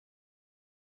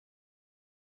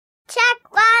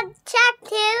Check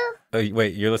 2. Oh,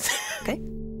 wait, you're listening. Okay.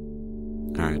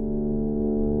 All right.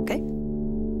 Okay.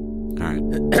 All right.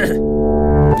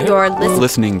 You're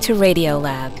Listening to Radio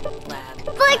Lab.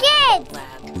 For kids.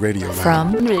 Radio Lab.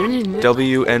 From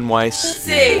WNYC.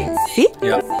 See?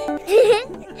 Yeah.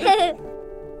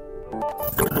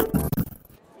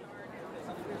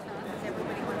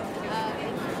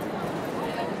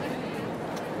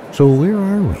 So where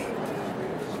are we?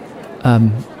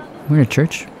 We're in a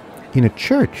church. In a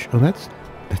church. Oh, that's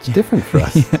different for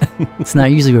us. It's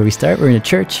not usually where we start. We're in a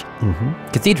church.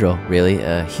 Mm-hmm. Cathedral, really.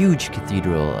 A huge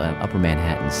cathedral, Upper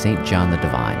Manhattan, St. John the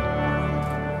Divine.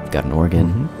 We've got an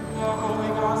organ.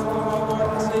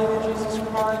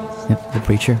 Yep, the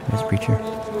preacher. There's a preacher.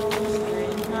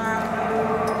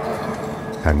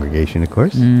 Congregation, of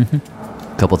course.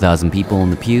 A couple thousand people in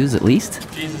the pews, at least.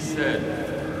 Jesus said,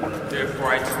 therefore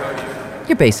I tell you,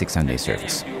 Your basic Sunday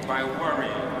service. you by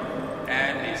worrying,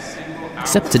 add a single hour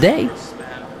Except today. to your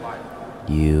span of life.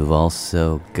 You've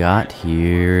also got,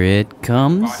 here it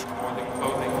comes, Much more than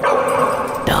clothing. Look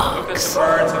at dogs. the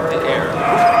birds of the air.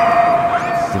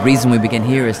 The reason we begin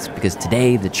here is because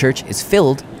today the church is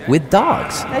filled with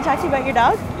dogs. Can I talk to you about your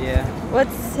dog? Yeah.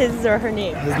 What's his or her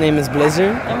name? His name is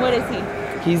Blizzard. And what is he?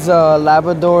 He's a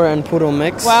Labrador and Poodle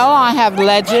mix. Well, I have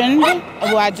Legend,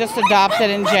 who I just adopted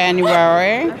in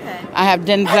January. Okay. I have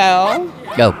Denzel.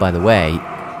 Oh, by the way,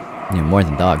 more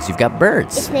than dogs, you've got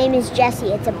birds. His name is Jesse.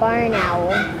 It's a barn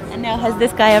owl. And now, has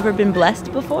this guy ever been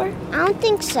blessed before? I don't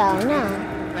think so, no.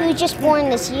 He was just born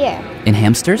this year. And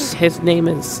hamsters? His name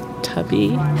is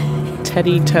Tubby,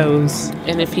 Teddy Toes.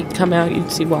 And if he'd come out,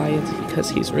 you'd see why. It's because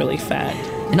he's really fat.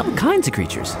 And all kinds of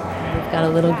creatures. We've got a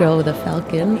little girl with a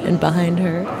falcon, and behind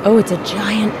her, oh, it's a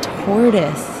giant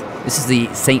tortoise. This is the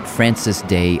St. Francis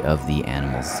Day of the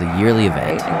Animals, a yearly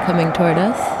event And coming toward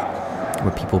us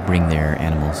where people bring their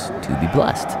animals to be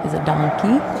blessed. is a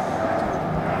donkey.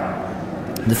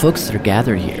 The folks that are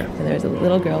gathered here, And there's a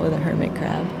little girl with a hermit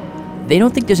crab. they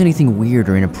don't think there's anything weird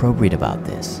or inappropriate about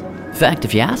this. In fact,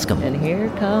 if you ask them, And here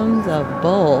comes a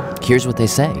bull. here's what they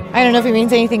say. I don't know if it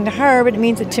means anything to her, but it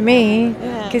means it to me.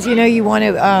 Because, you want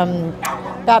to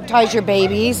baptize your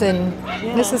babies, and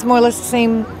this is more or less the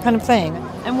same kind of thing.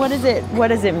 And what does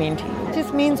it mean to you? It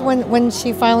just means when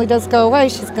she finally does go away,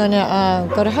 she's going to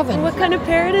go to heaven. What kind of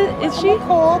parrot is she?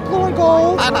 Oh, blue and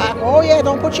gold. Oh, yeah,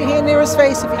 don't put your hand near his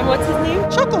face. And what's his name?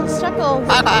 Chuckles.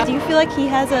 Chuckles. Do you feel like he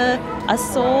has a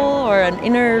soul or an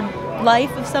inner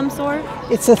life of some sort?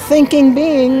 It's a thinking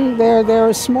being. They're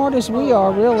as smart as we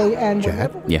are, really. And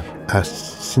Chad? Yeah.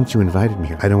 Since you invited me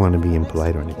here, I don't want to be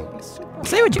impolite or anything.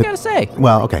 Say what you gotta say.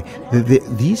 Well, okay.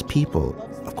 These people,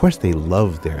 of course, they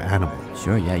love their animals.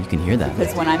 Sure, yeah, you can hear that.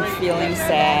 Because when I'm feeling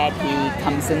sad, he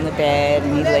comes in the bed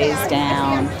and he lays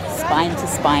down spine to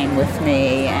spine with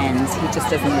me, and he just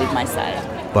doesn't leave my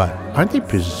side. But aren't they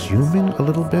presuming a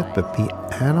little bit that the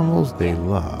animals they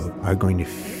love are going to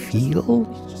feel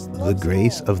the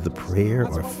grace of the prayer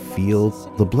or feel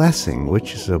the blessing,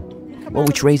 which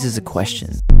raises a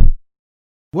question.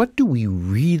 What do we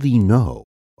really know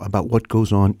about what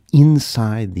goes on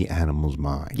inside the animal's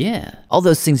mind? Yeah. All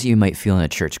those things that you might feel in a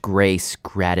church, grace,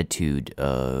 gratitude,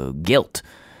 guilt.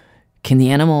 Can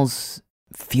the animals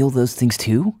feel those things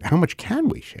too? How much can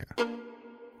we share?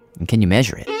 And can you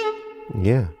measure it?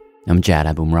 Yeah. I'm Jad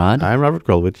Abumrad. I'm Robert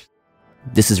Krulwich.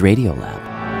 This is Radio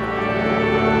Lab.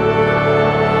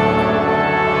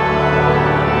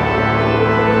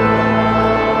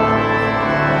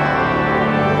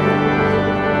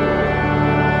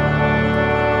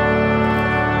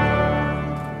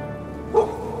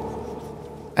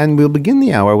 And we'll begin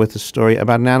the hour with a story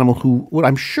about an animal who would,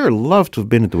 I'm sure, love to have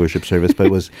been at the worship service, but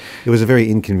it was a very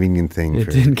inconvenient thing.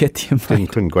 It didn't get the invite.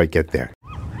 Couldn't quite get there.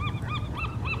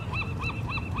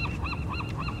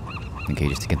 Okay,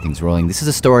 just to get things rolling. This is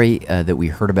a story that we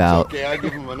heard about. Okay, I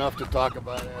give him enough to talk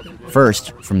about after this.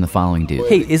 First, from the following dude.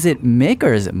 Hey, is it Mick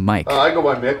or is it Mike? I go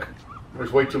by Mick.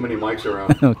 There's way too many mics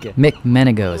around. Okay. Mick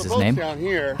Menego is his name. Down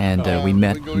here, and we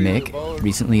met Mick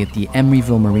recently at the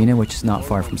Emeryville Marina, which is not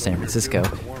far from San Francisco,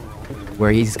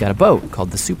 where he's got a boat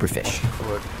called the Superfish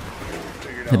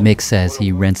that Mick says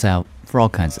he rents out for all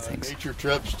kinds of things. Nature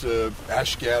trips to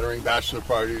ash scattering, bachelor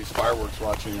parties, fireworks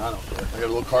watching, I don't care. I got a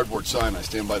little cardboard sign. I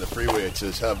stand by the freeway. It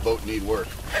says, have boat need work.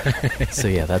 So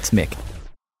yeah, that's Mick.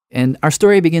 And our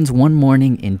story begins one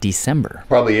morning in December.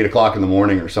 Probably 8 o'clock in the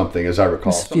morning or something, as I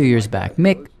recall. This is a few years back.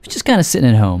 Mick was just kind of sitting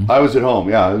at home. I was at home,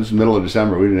 yeah. It was the middle of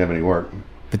December. We didn't have any work.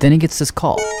 But then he gets this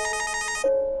call.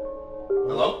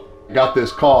 Hello? Got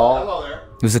this call. Hello there.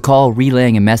 It was a call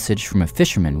relaying a message from a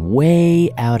fisherman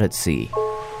way out at sea.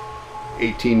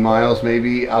 18 miles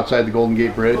maybe outside the Golden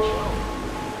Gate Bridge.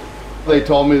 They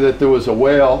told me that there was a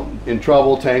whale in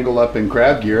trouble, tangled up in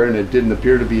crab gear, and it didn't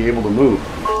appear to be able to move.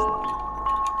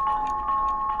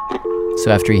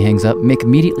 So after he hangs up, Mick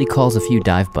immediately calls a few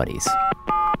dive buddies.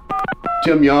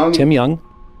 Tim Young,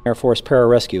 Air Force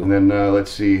Pararescue. And then,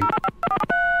 let's see.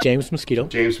 James Mosquito.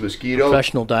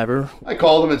 Professional diver. I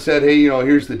called him and said, hey,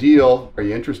 here's the deal. Are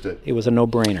you interested? It was a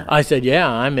no-brainer. I said, yeah,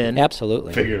 I'm in.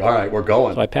 Absolutely. Figured, all right, we're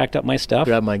going. So I packed up my stuff.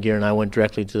 Grabbed my gear and I went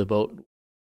directly to the boat.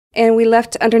 And we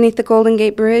left underneath the Golden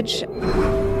Gate Bridge.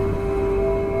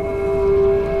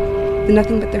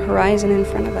 Nothing but the horizon in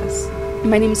front of us.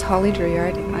 My name is Holly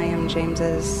Drouillard. I am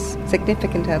James's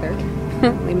significant other.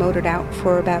 We motored out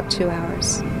for about 2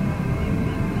 hours.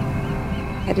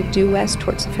 Headed due west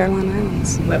towards the Farallon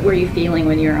Islands. What were you feeling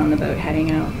when you were on the boat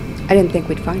heading out? I didn't think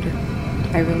we'd find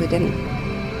her. I really didn't.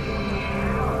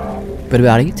 But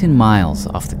about 18 miles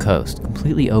off the coast,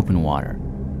 completely open water,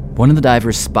 one of the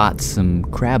divers spots some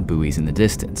crab buoys in the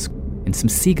distance and some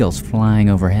seagulls flying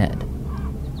overhead.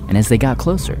 And as they got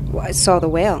closer... Well, I saw the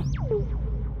whale.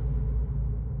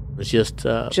 It was just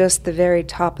the very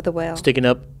top of the whale. Sticking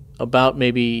up about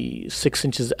maybe 6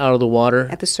 inches out of the water.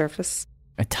 At the surface.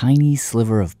 A tiny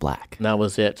sliver of black. And that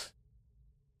was it.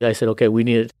 I said, okay, we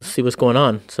need to see what's going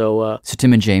on. So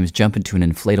Tim and James jump into an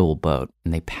inflatable boat,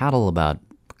 and they paddle about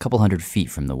a couple hundred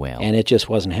feet from the whale. And it just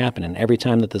wasn't happening. Every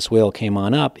time that this whale came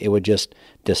on up, it would just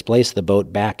displace the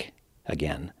boat back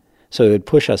again. So it would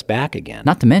push us back again.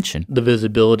 Not to mention... the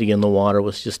visibility in the water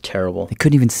was just terrible. They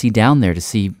couldn't even see down there to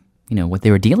see, what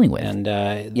they were dealing with.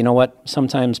 And you know what?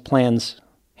 Sometimes plans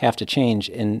have to change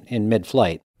in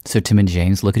mid-flight. So Tim and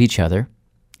James look at each other,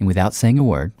 and without saying a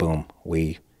word... boom,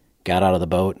 we got out of the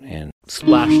boat and...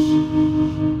 splashed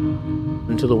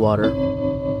into the water.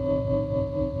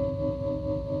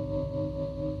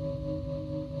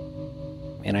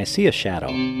 And I see a shadow.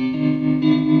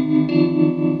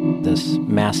 This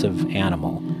massive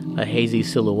animal. A hazy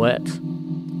silhouette.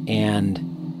 And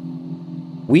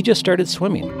we just started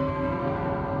swimming.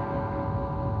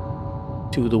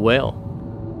 To the whale.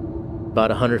 About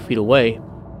 100 feet away.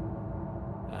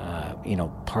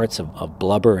 Parts of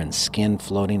blubber and skin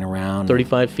floating around.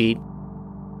 35 feet.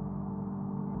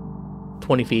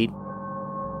 20 feet.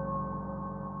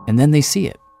 And then they see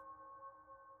it.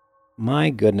 My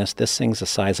goodness, this thing's the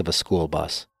size of a school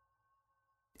bus.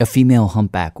 A female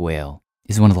humpback whale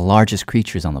is one of the largest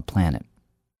creatures on the planet.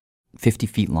 50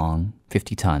 feet long,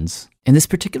 50 tons. And this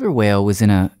particular whale was in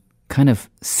a kind of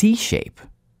C shape,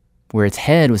 where its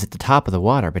head was at the top of the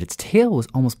water, but its tail was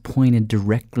almost pointed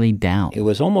directly down. It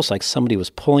was almost like somebody was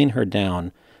pulling her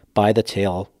down by the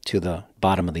tail to the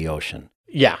bottom of the ocean.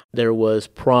 Yeah, there was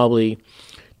probably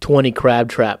 20 crab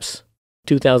traps,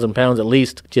 2,000 pounds at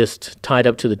least, just tied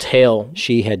up to the tail.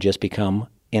 She had just become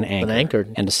an anchor.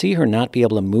 And to see her not be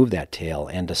able to move that tail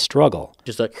and to struggle.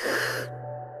 Just like...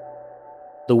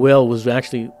 the whale was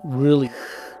actually really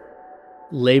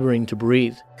laboring to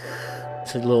breathe.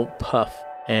 It's a little puff.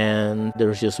 And there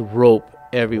was just rope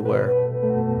everywhere.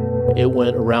 It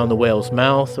went around the whale's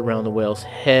mouth, around the whale's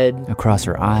head. Across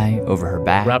her eye, over her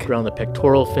back. Wrapped around the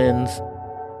pectoral fins,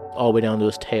 all the way down to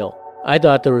his tail. I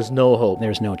thought there was no hope.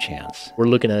 There's no chance. We're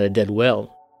looking at a dead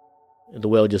whale. The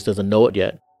whale just doesn't know it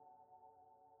yet.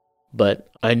 But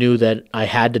I knew that I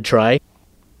had to try. I'm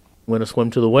going to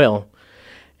swim to the whale.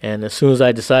 And as soon as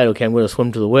I decided, okay, I'm going to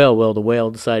swim to the whale, well, the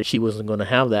whale decided she wasn't going to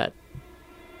have that.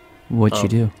 What'd she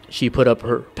do? She put up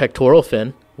her pectoral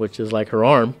fin, which is like her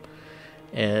arm,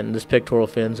 and this pectoral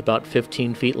fin's about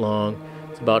 15 feet long.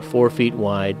 It's about 4 feet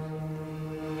wide,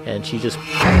 and she just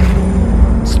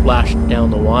splashed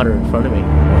down the water in front of me.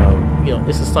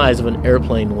 It's the size of an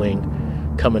airplane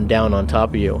wing coming down on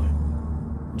top of you,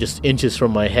 just inches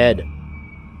from my head.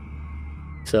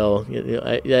 So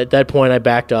at that point, I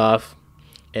backed off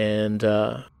and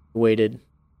waited.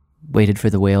 Waited for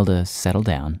the whale to settle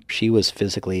down. She was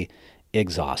physically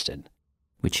exhausted.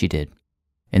 Which she did.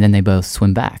 And then they both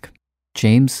swim back.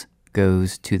 James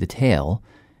goes to the tail,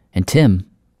 and Tim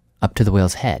up to the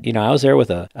whale's head. I was there with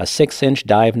a 6-inch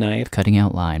dive knife. Cutting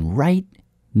out line right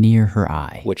near her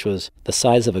eye. Which was the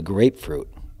size of a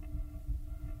grapefruit.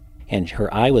 And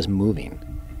her eye was moving.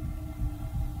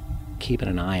 Keeping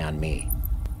an eye on me.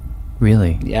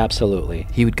 Really? Yeah, absolutely.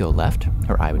 He would go left,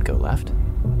 her eye would go left.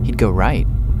 He'd go right,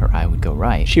 her eye would go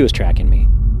right. She was tracking me.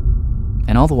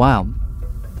 And all the while,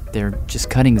 they're just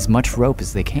cutting as much rope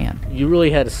as they can. You really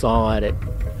had to saw at it.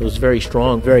 It was very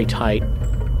strong, very tight.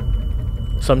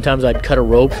 Sometimes I'd cut a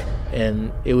rope,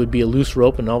 and it would be a loose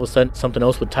rope, and all of a sudden something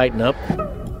else would tighten up.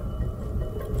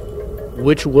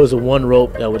 Which was the one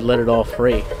rope that would let it all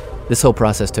free. This whole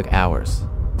process took hours.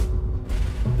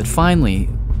 But finally,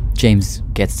 James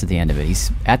gets to the end of it.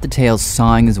 He's at the tail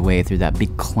sawing his way through that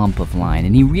big clump of line,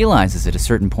 and he realizes at a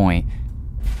certain point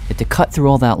that to cut through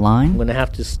all that line... I'm going to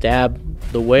have to stab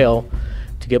the whale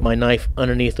to get my knife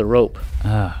underneath the rope.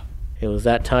 It was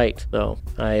that tight, though.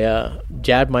 I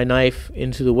jabbed my knife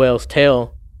into the whale's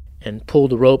tail and pulled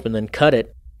the rope and then cut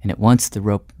it. And at once the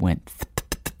rope went...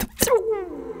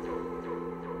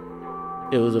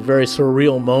 It was a very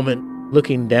surreal moment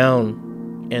looking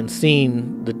down and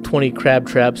seeing the 20 crab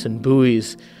traps and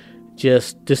buoys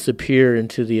just disappear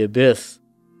into the abyss.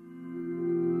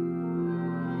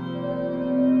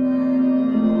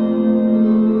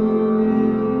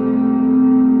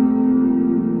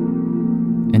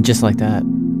 And just like that,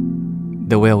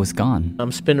 the whale was gone.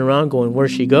 I'm spinning around going,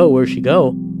 where'd she go? Where'd she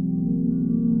go?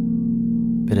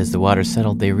 But as the water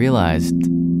settled, they realized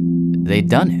they'd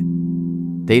done it.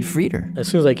 They'd freed her. As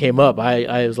soon as I came up,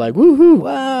 I was like, woohoo,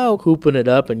 wow, hooping it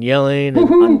up and yelling.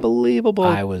 And Unbelievable.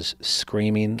 I was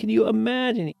screaming. Can you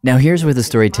imagine? Now here's where the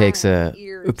story takes a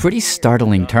pretty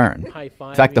startling turn.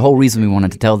 In fact, the whole reason we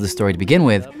wanted to tell this story to begin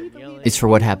with is for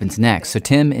what happens next. So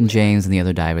Tim and James and the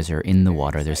other divers are in the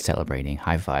water. They're celebrating,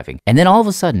 high-fiving. And then all of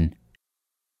a sudden,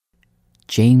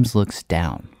 James looks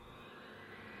down.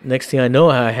 Next thing I know,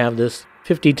 I have this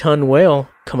 50-ton whale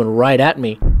coming right at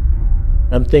me.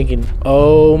 I'm thinking,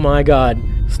 oh my God,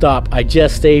 stop, I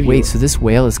just saved you. Wait, so this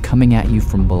whale is coming at you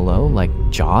from below, like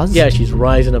Jaws? Yeah, she's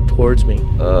rising up towards me.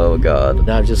 Oh God. And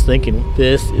I was just thinking,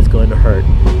 this is going to hurt.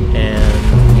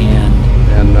 And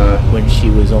when she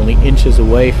was only inches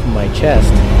away from my chest,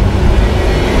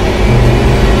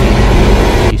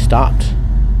 she stopped.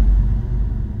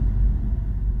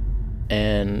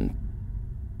 And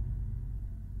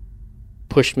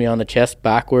pushed me on the chest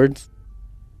backwards.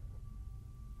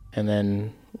 And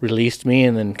then released me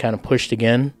and then kind of pushed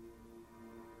again.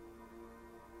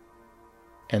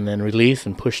 And then released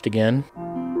and pushed again.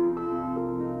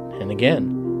 And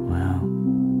again. Wow.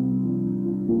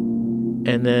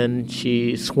 And then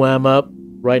she swam up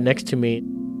right next to me,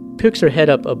 picks her head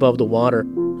up above the water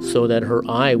so that her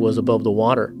eye was above the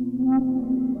water.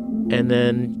 And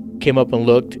then came up and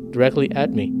looked directly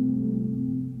at me.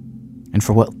 And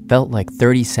for what felt like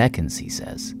 30 seconds, he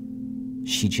says,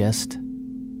 she just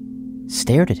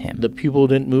stared at him. The pupil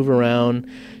didn't move around.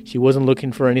 She wasn't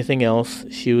looking for anything else.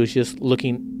 She was just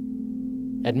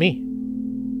looking at me.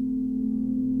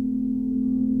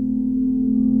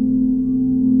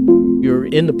 You're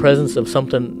in the presence of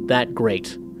something that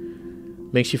great.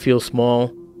 Makes you feel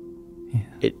small.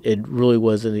 Yeah. It really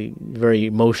was a very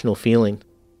emotional feeling.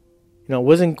 You know, I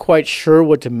wasn't quite sure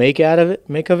what to make of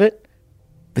it.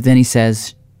 But then he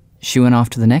says she went off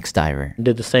to the next diver.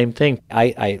 Did the same thing.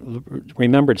 I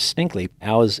remembered distinctly,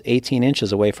 I was 18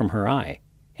 inches away from her eye,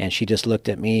 and she just looked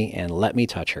at me and let me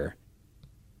touch her,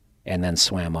 and then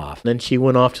swam off. Then she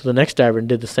went off to the next diver and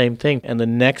did the same thing, and the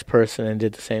next person and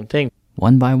did the same thing.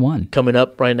 One by one. Coming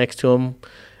up right next to him,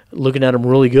 looking at him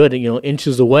really good,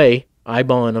 inches away,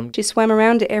 eyeballing him. She swam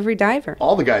around to every diver.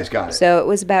 All the guys got it. So it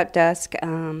was about dusk.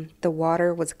 The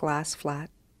water was glass flat.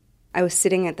 I was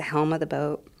sitting at the helm of the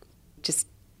boat, just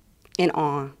in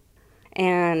awe.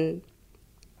 And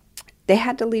they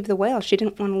had to leave the whale. She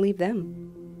didn't want to leave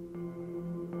them.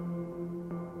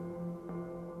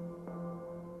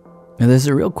 Now there's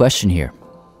a real question here.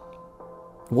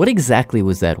 What exactly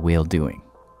was that whale doing?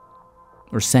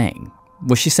 Or saying?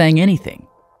 Was she saying anything?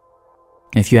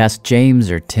 If you ask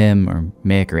James or Tim or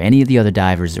Mick or any of the other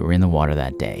divers that were in the water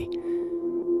that day,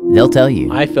 they'll tell you.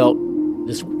 I felt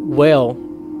this whale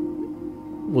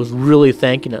was really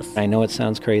thanking us. I know it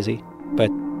sounds crazy,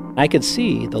 but I could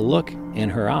see the look in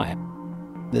her eye.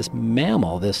 This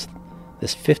mammal, this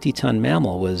 50-ton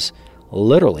mammal was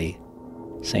literally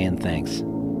saying thanks.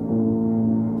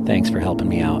 Thanks for helping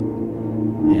me out.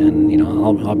 And,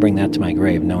 I'll bring that to my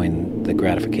grave, knowing the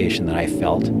gratification that I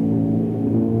felt.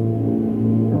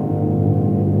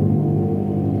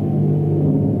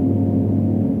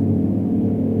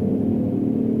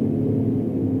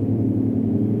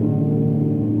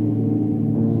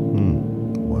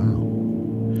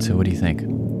 So what do you think? I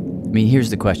mean, here's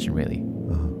the question, really.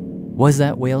 Was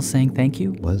that whale saying thank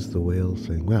you? Was the whale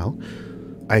saying... Well,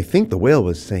 I think the whale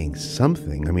was saying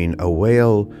something. I mean, a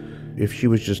whale, if she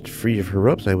was just free of her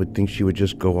ropes, I would think she would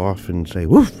just go off and say,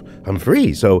 woof, I'm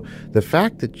free. So the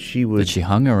fact that she was... That she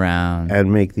hung around...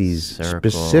 And make these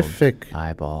specific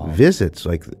eyeball visits,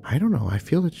 like, I don't know, I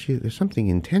feel that there's something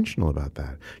intentional about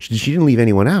that. She didn't leave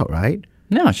anyone out, right?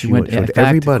 No, she went in fact,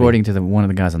 everybody. According to one of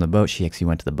the guys on the boat, she actually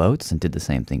went to the boats and did the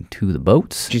same thing to the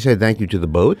boats. She said thank you to the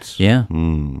boats? Yeah.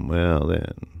 Well,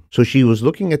 then. So she was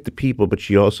looking at the people, but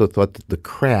she also thought that the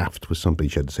craft was something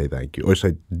she had to say thank you or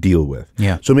say deal with.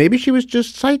 Yeah. So maybe she was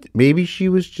just maybe she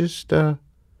was just. I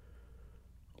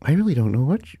really don't know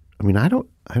what. I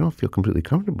don't feel completely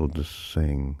comfortable just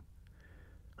saying.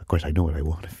 Of course, I know what I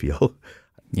want to feel.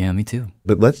 Yeah, me too.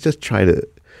 But let's just try to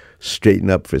straighten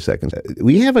up for a second.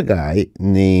 We have a guy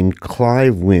named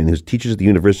Clive Wynne who teaches at the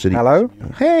university. Hello?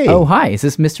 Hey. Oh, hi. Is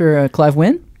this Mr. Clive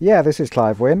Wynne? Yeah, this is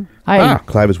Clive Wynne. Hi.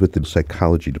 Clive is with the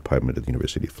psychology department at the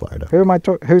University of Florida. Who am I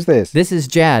talking? Who's this? This is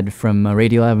Jad from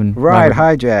Radiolab. And Right, Robert.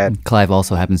 hi, Jad. Clive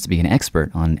also happens to be an expert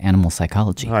on animal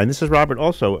psychology. Hi, and this is Robert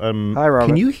also. Hi, Robert.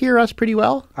 Can you hear us pretty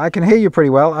well? I can hear you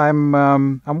pretty well.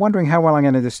 I'm wondering how well I'm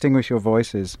going to distinguish your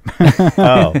voices.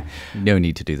 Oh. No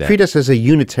need to do that. Treat us as a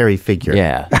unitary figure.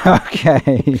 Yeah.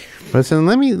 Okay. Listen,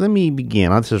 let me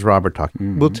begin. This is Robert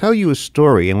talking. We'll tell you a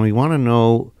story, and we want to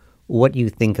know what you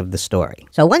think of the story.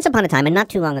 So once upon a time, and not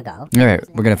too long ago... All right,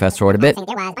 we're going to fast forward a bit,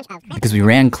 because we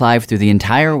ran Clive through the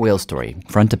entire whale story,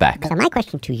 front to back. So my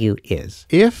question to you is...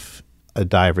 If a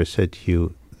diver said to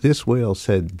you, this whale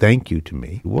said thank you to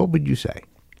me, what would you say?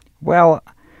 Well,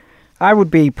 I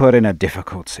would be put in a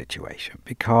difficult situation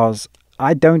because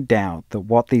I don't doubt that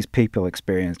what these people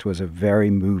experienced was a very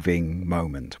moving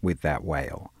moment with that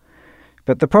whale.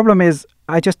 But the problem is,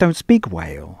 I just don't speak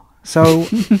whale. So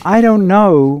I don't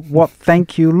know what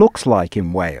thank you looks like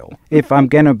in whale. If I'm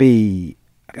going to be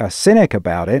a cynic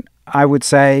about it, I would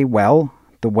say, well,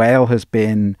 the whale has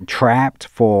been trapped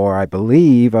for, I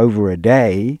believe, over a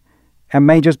day and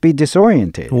may just be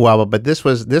disoriented. Well, but this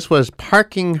was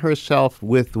parking herself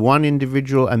with one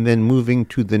individual and then moving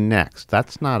to the next.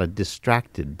 That's not a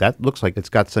distracted. That looks like it's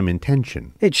got some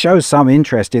intention. It shows some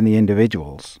interest in the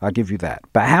individuals. I'll give you that.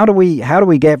 But how do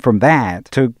we get from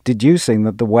that to deducing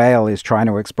that the whale is trying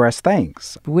to express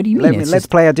things? But what do you mean? Let's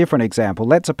play a different example.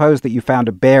 Let's suppose that you found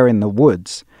a bear in the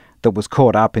woods that was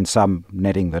caught up in some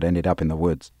netting that ended up in the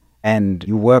woods, and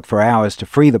you work for hours to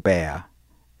free the bear,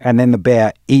 and then the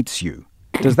bear eats you.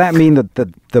 Does that mean that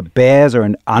the bears are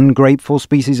an ungrateful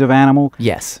species of animal?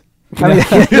 Yes. I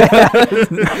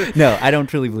mean, no, I don't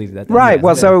truly believe that. Right. Yeah,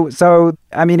 well, so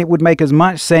I mean, it would make as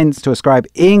much sense to ascribe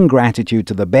ingratitude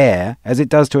to the bear as it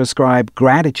does to ascribe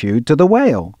gratitude to the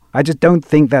whale. I just don't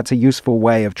think that's a useful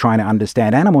way of trying to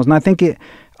understand animals. And I think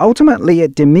ultimately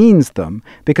it demeans them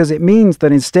because it means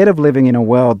that instead of living in a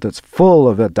world that's full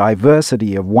of a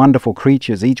diversity of wonderful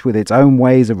creatures, each with its own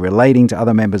ways of relating to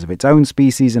other members of its own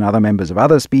species and other members of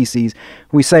other species,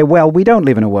 we say, well, we don't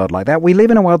live in a world like that. We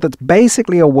live in a world that's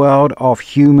basically a world of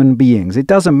human beings. It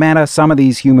doesn't matter. Some of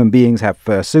these human beings have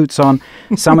fursuits on.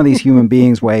 Some of these human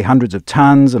beings weigh hundreds of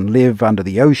tons and live under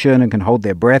the ocean and can hold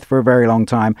their breath for a very long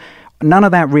time. None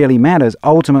of that really matters.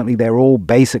 Ultimately, they're all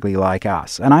basically like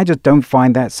us. And I just don't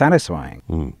find that satisfying.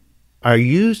 Mm. Are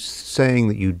you saying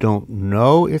that you don't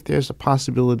know if there's a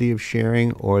possibility of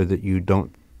sharing or that you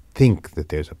don't think that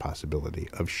there's a possibility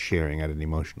of sharing at an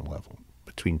emotional level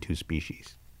between two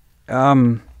species?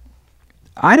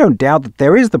 I don't doubt that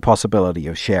there is the possibility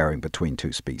of sharing between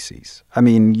two species. I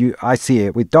mean, I see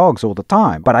it with dogs all the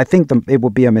time. But I think it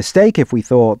would be a mistake if we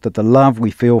thought that the love we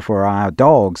feel for our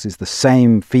dogs is the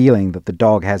same feeling that the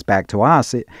dog has back to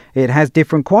us. It has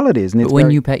different qualities. And but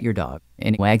when you pet your dog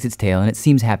and it wags its tail and it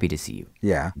seems happy to see you,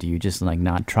 yeah, do you just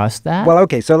not trust that? Well,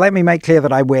 okay, so let me make clear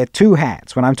that I wear two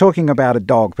hats. When I'm talking about a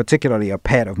dog, particularly a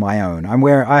pet of my own,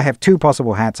 I have two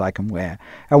possible hats I can wear.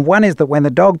 And one is that when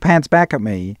the dog pants back at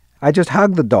me, I just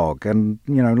hug the dog and,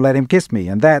 let him kiss me.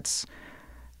 And that's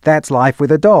life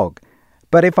with a dog.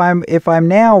 But if I'm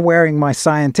now wearing my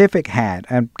scientific hat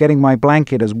and getting my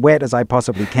blanket as wet as I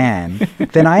possibly can,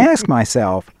 then I ask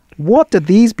myself, what do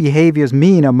these behaviors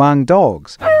mean among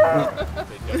dogs?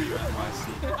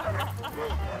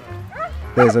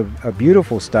 There's a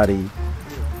beautiful study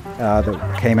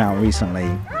that came out recently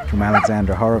from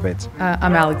Alexandra Horowitz.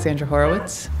 I'm Alexandra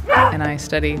Horowitz, and I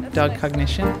study dog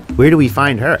cognition. Where do we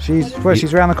find her? She's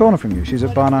around the corner from you. She's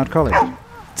at Barnard College.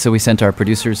 So we sent our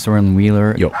producer, Soren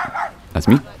Wheeler. Yo, that's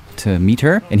me. To meet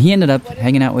her, and he ended up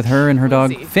hanging out with her and her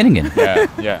dog, Finnegan.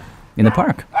 Yeah. In the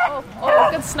park. Oh,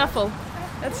 good snuffle.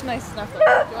 That's a nice snuffle.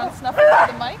 Do you want to snuffle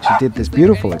to the mic? She did this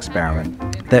beautiful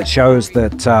experiment that shows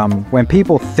that when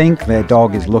people think their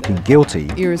dog is looking guilty,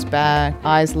 ears back,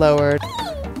 eyes lowered,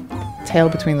 tail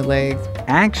between the legs.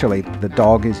 Actually, the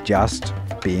dog is just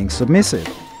being submissive.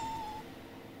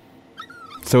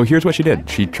 So here's what she did.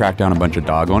 She tracked down a bunch of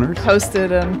dog owners.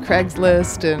 Posted on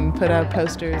Craigslist and put out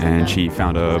posters. And she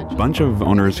found a bunch of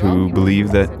owners who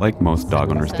believe that, like most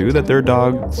dog owners do, that their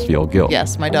dogs feel guilt.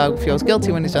 Yes, my dog feels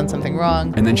guilty when he's done something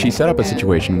wrong. And then she set up a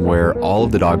situation where all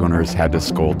of the dog owners had to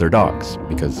scold their dogs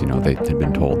because, they had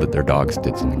been told that their dogs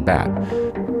did something bad.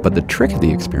 But the trick of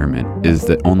the experiment is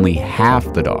that only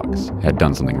half the dogs had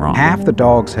done something wrong. Half the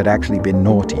dogs had actually been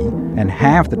naughty, and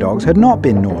half the dogs had not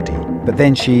been naughty. But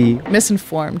then she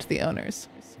misinformed the owners.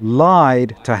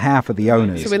 Lied to half of the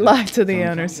owners. So we lied to the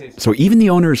owners. So even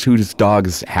the owners whose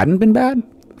dogs hadn't been bad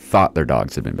thought their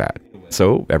dogs had been bad.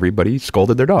 So everybody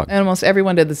scolded their dog. And almost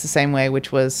everyone did this the same way,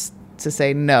 which was to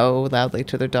say no loudly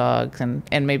to their dogs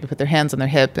and maybe put their hands on their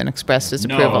hip and express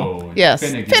disapproval. No, yes,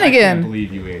 Finnegan. Finnegan. I can't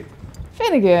believe you ate.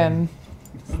 Finnegan.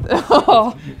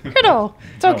 Oh, Criddle.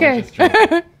 It's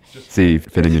okay. See,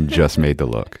 Finnegan just made the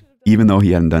look, even though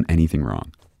he hadn't done anything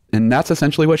wrong. And that's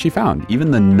essentially what she found.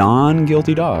 Even the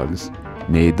non-guilty dogs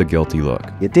made the guilty look.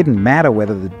 It didn't matter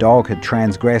whether the dog had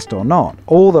transgressed or not.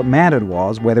 All that mattered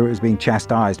was whether it was being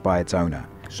chastised by its owner.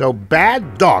 So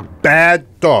bad dog.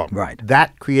 Right.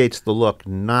 That creates the look,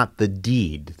 not the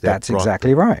deed. That's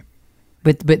exactly right.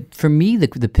 But for me,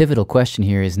 the pivotal question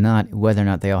here is not whether or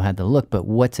not they all had the look, but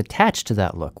what's attached to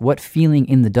that look. What feeling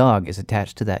in the dog is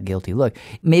attached to that guilty look?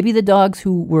 Maybe the dogs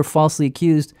who were falsely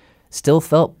accused still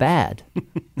felt bad.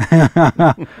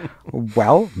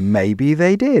 Well, maybe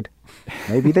they did.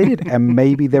 Maybe they did. And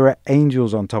maybe there are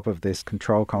angels on top of this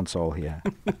control console here.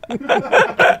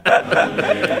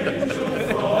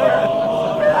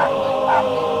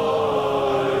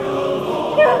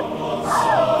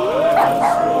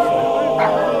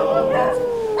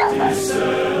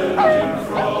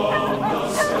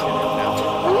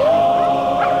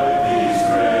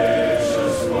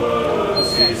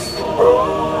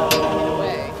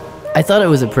 I thought it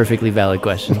was a perfectly valid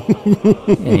question.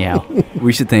 Anyhow,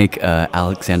 we should thank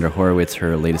Alexandra Horowitz.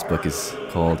 Her latest book is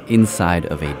called Inside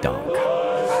of a Dog.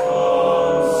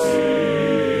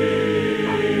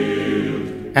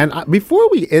 And before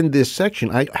we end this section,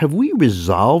 have we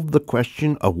resolved the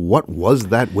question of what was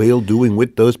that whale doing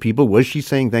with those people? Was she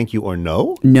saying thank you or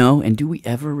no? No, and do we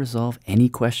ever resolve any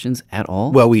questions at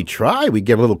all? Well, we try. We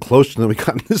get a little closer than we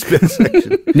got in this bit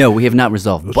section. No, we have not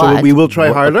resolved. So But we will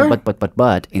try harder?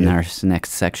 But in our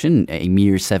next section, a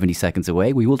mere 70 seconds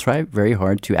away, we will try very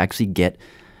hard to actually get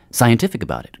scientific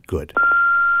about it. Good.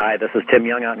 Hi, this is Tim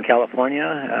Young out in California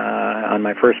on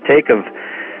my first take of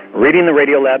reading the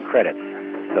Radiolab credits.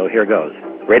 So here goes.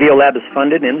 Radiolab is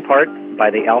funded in part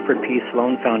by the Alfred P.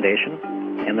 Sloan Foundation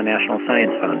and the National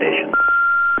Science Foundation.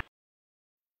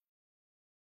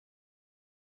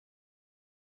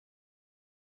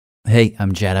 Hey,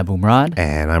 I'm Jad Abumrad.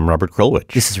 And I'm Robert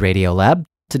Krulwich. This is Radiolab.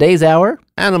 Today's hour?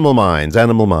 Animal minds.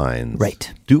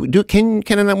 Right.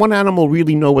 Can one animal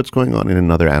really know what's going on in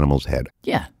another animal's head?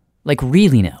 Yeah, like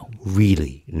really know.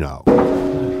 Really know.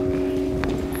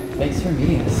 Thanks for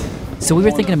meeting us. So we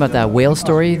were thinking about that whale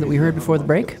story that we heard before the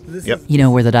break. Yep. You know,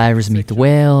 where the divers meet the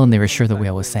whale and they were sure the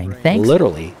whale was saying thanks.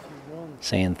 Literally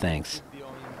saying thanks.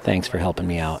 Thanks for helping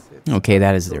me out. Okay,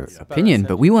 that is their opinion,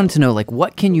 but we wanted to know, like,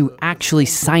 what can you actually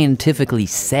scientifically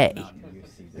say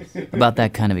about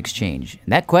that kind of exchange?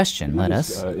 And that question led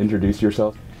us introduce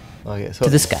yourself. Okay, to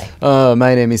this guy.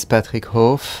 My name is Patrick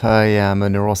Hoff. I am a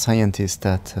neuroscientist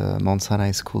at Mount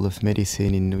Sinai School of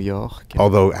Medicine in New York.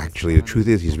 Although, actually, the truth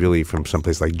is he's really from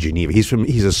someplace like Geneva.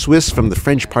 He's a Swiss from the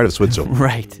French part of Switzerland.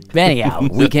 Right. But anyhow,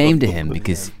 we came to him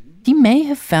because he may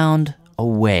have found a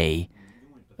way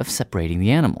of separating the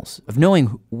animals, of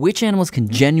knowing which animals can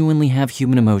genuinely have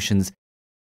human emotions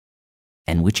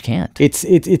and which can't. It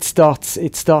starts in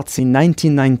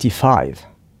 1995.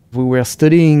 We were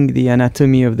studying the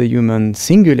anatomy of the human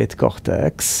cingulate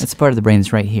cortex. That's part of the brain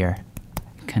that's right here,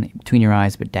 kind of between your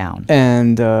eyes but down.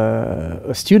 And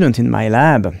a student in my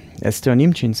lab, Esther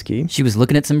Nimchinsky, she was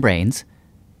looking at some brains,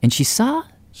 and she saw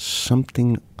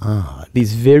something odd.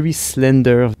 This very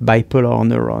slender bipolar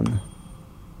neuron.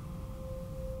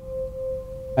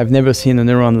 I've never seen a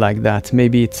neuron like that.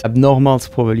 Maybe it's abnormal, it's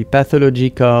probably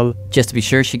pathological. Just to be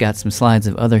sure, she got some slides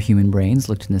of other human brains,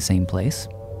 looked in the same place.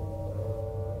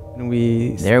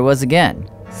 There it was again.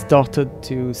 Started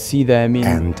to see them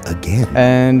and again.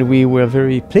 And we were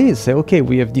very pleased. Say, okay,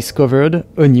 we have discovered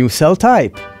a new cell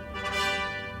type.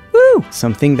 Woo!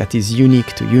 Something that is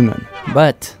unique to human.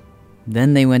 But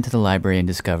then they went to the library and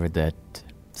discovered that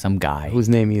some guy, whose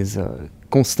name is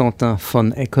Constantin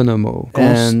von Economo.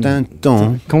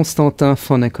 Constantin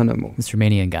von Economo. This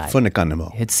Romanian guy. Von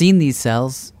Economo. Had seen these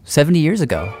cells 70 years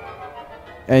ago.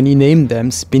 And he named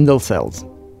them spindle cells.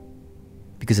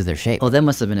 Because of their shape. Oh, that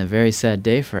must have been a very sad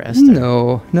day for Esther.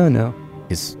 No.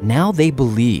 Because now they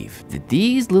believe that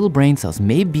these little brain cells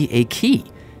may be a key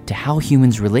to how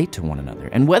humans relate to one another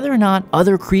and whether or not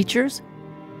other creatures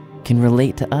can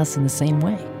relate to us in the same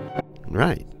way.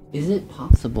 Right. Is it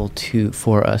possible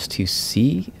for us to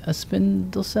see a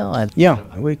spindle cell? Yeah,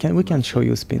 we can show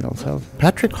you spindle cells.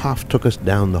 Patrick Hoff took us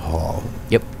down the hall.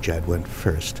 Yep. Jad went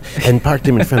first and parked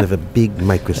him in front of a big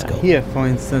microscope. Here, for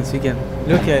instance, you can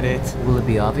look at it. Will it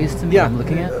be obvious to me what I'm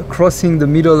looking at? Crossing the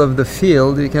middle of the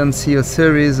field, you can see a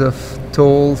series of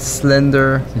tall,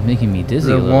 slender... It's making me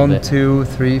dizzy a little bit. 1, 2,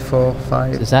 3, 4,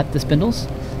 5... Is that the spindles?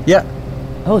 Yeah.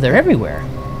 Oh, they're everywhere.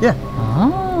 Yeah.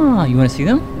 Ah, you want to see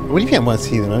them? What do you mean, want to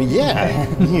see them? Yeah.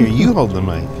 Here, you hold the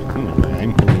mic.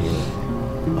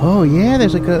 Oh, yeah,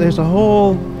 there's a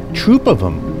whole troop of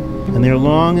them. And they're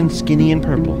long and skinny and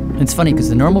purple. It's funny because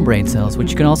the normal brain cells,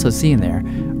 which you can also see in there,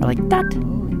 are like dot,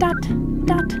 dot,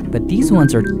 dot. But these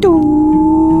ones are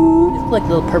doo. They look like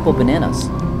little purple bananas.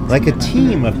 Like a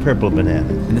team of purple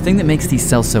bananas. And the thing that makes these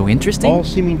cells so interesting, all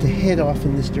seeming to head off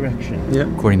in this direction. Yeah.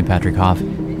 According to Patrick Hoff,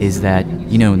 is that,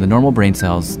 in the normal brain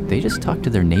cells, they just talk to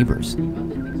their neighbors.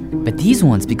 But these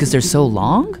ones, because they're so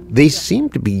long, they seem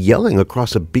to be yelling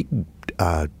across a big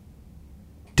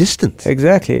distance.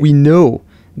 Exactly. We know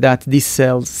that these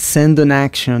cells send an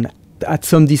action at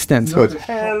some distance. So it's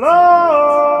hello.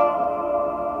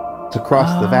 It's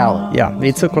across the valley. Yeah,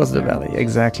 it's across the valley,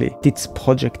 exactly. It's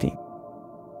projecting.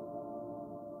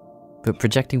 But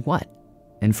projecting what?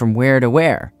 And from where to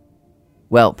where?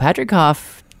 Well, Patrick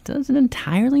Hoff doesn't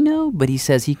entirely know, but he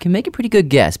says he can make a pretty good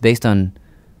guess based on,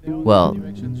 well,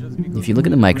 if you look at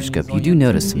the microscope, you do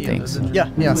notice some things.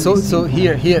 Yeah. So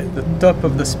here, the top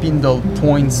of the spindle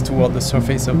points toward the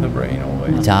surface of the brain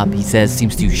always. The top, he says,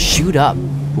 seems to shoot up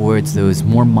towards those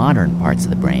more modern parts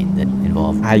of the brain that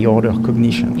involve high order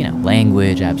cognition.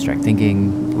 Language, abstract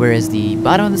thinking, whereas the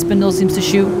bottom of the spindle seems to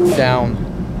shoot down.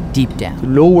 Deep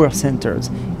down. Lower centers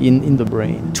in the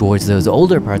brain. Towards those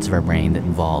older parts of our brain that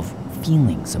involve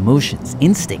feelings, emotions,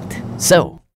 instinct.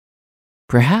 So,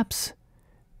 perhaps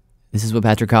this is what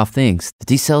Patrick Hoff thinks, that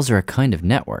these cells are a kind of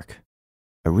network,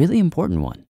 a really important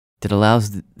one, that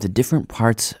allows the different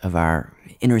parts of our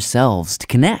inner selves to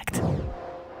connect.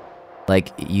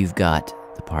 Like you've got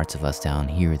the parts of us down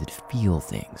here that feel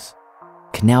things,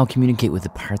 can now communicate with the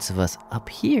parts of us up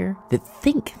here that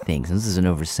think things. And this is an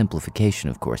oversimplification,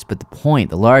 of course, but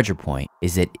the larger point,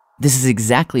 is that this is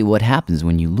exactly what happens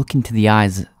when you look into the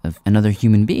eyes of another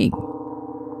human being.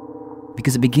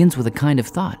 Because it begins with a kind of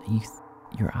thought.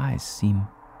 Your eyes seem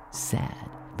sad,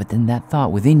 but then that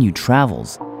thought within you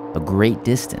travels a great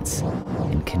distance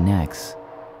and connects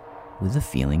with a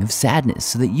feeling of sadness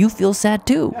so that you feel sad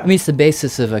too. I mean, it's the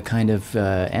basis of a kind of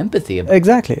empathy.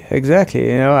 Exactly.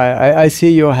 I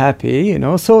see you're happy,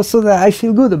 so that I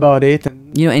feel good about it.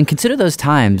 And consider those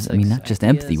times, not just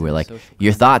empathy, where like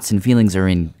your thoughts and feelings are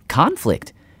in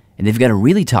conflict and they've got to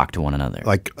really talk to one another.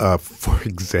 Like, for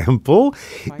example,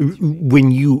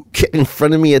 when you get in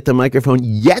front of me at the microphone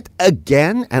yet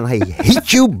again and I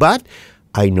hate you, but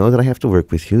I know that I have to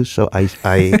work with you, so I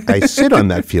sit on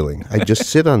that feeling. I just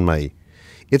sit on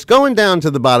it's going down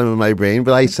to the bottom of my brain,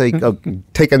 but I say,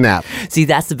 take a nap. See,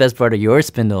 that's the best part of your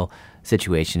spindle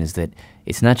situation, is that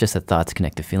it's not just that thoughts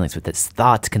connect to feelings, but that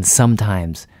thoughts can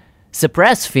sometimes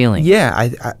suppress feelings. Yeah, I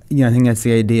think that's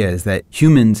the idea, is that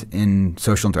humans in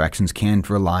social interactions can't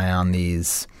rely on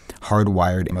these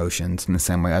hardwired emotions in the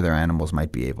same way other animals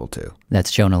might be able to.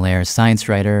 That's Jonah Lehrer, science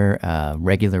writer,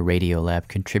 regular Radiolab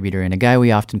contributor, and a guy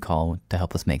we often call to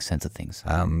help us make sense of things.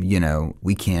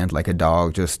 We can't, like a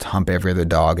dog, just hump every other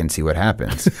dog and see what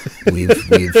happens.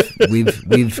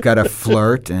 We've got to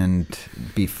flirt and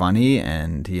be funny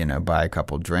and buy a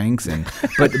couple drinks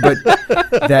but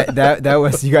that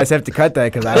was, you guys have to cut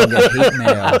that because I will get hate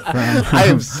mail from. I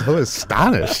am so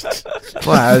astonished.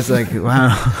 Well, I was like,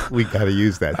 wow, we got to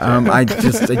use that. I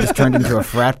just turned into a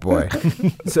frat boy.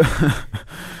 So,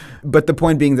 but the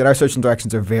point being that our social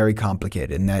interactions are very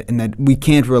complicated, and that we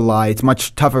can't rely. It's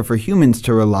much tougher for humans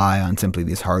to rely on simply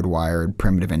these hardwired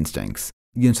primitive instincts.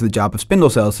 So the job of spindle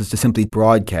cells is to simply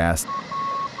broadcast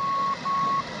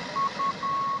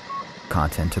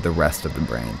content to the rest of the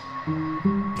brain.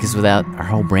 Because without our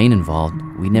whole brain involved,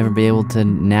 we'd never be able to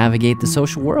navigate the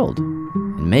social world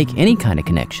and make any kind of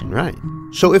connection. Right.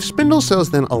 So if spindle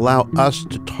cells then allow us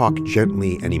to talk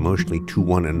gently and emotionally to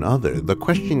one another, the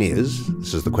question is,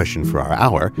 this is the question for our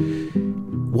hour,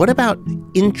 what about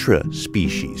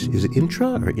intra-species? Is it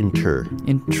intra or inter?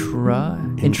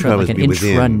 Intra, like an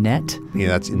intranet? Yeah,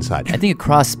 that's inside. I think a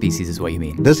cross-species is what you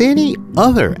mean. Does any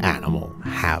other animal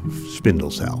have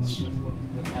spindle cells?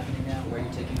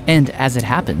 And as it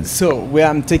happens... So,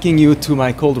 I'm taking you to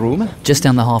my cold room. Just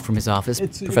down the hall from his office,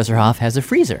 Professor Hoff has a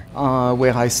freezer.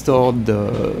 Where I stored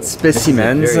the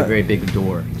specimens. Very, very big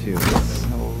door, too.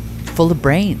 Full of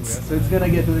brains. So it's going to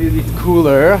get a little bit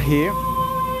cooler here.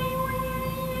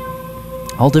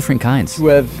 All different kinds. We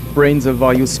have brains of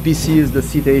various species. The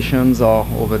cetaceans are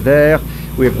over there.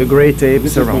 We have the great apes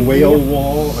This is around the whale here.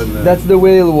 wall. And That's the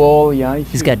whale wall, yeah.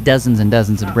 He's got dozens and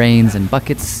dozens of brains in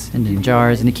buckets and in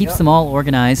jars, and he keeps them all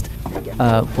organized.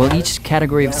 Well, each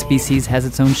category of species has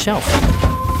its own shelf.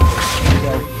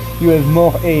 You have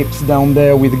more apes down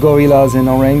there with gorillas and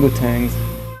orangutans.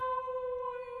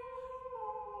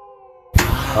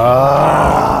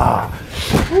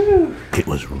 It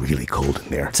was really cold in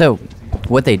there. So,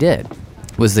 what they did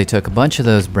was they took a bunch of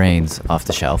those brains off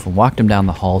the shelf and walked them down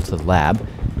the hall to the lab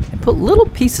and put little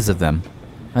pieces of them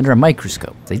under a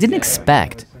microscope. They didn't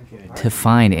expect to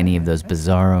find any of those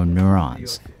bizarro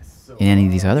neurons in any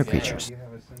of these other creatures,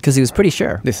 because he was pretty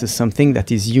sure this is something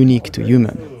that is unique to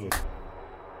human.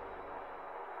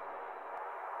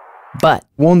 But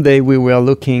one day we were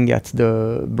looking at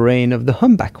the brain of the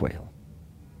humpback whale,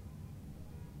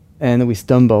 and we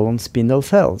stumbled on spindle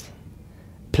cells.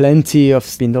 Plenty of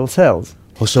spindle cells.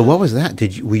 Oh, so what was that?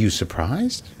 Were you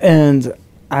surprised? And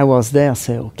I was there,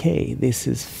 say, okay, this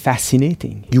is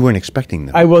fascinating. You weren't expecting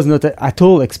that. I was not at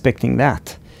all expecting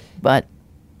that. But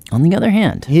on the other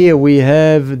hand, here we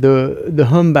have the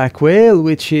humpback whale,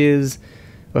 which is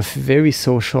of very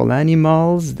social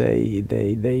animals.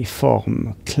 They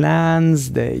form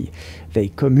clans. They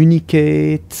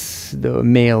communicate. The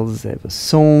males have a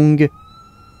song.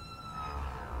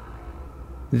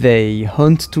 They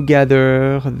hunt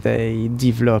together. They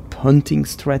develop hunting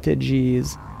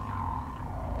strategies,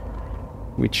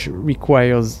 which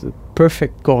requires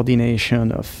perfect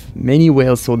coordination of many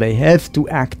whales, so they have to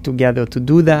act together to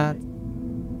do that.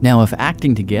 Now, if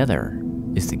acting together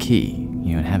is the key,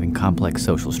 and having complex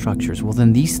social structures, well,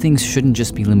 then these things shouldn't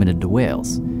just be limited to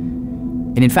whales.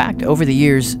 And in fact, over the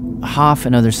years, Hoff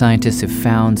and other scientists have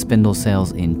found spindle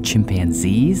cells in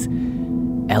chimpanzees,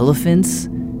 elephants,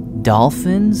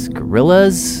 dolphins,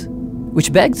 gorillas,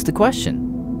 which begs the question.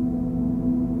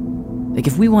 Like,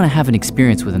 if we want to have an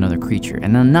experience with another creature,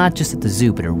 and not just at the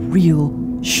zoo, but a real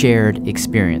shared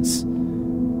experience,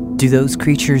 do those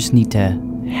creatures need to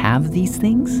have these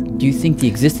things? Do you think the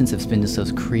existence of spindle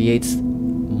cells creates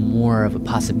more of a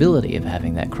possibility of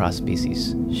having that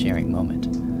cross-species sharing moment?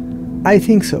 I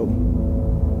think so.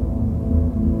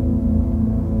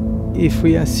 If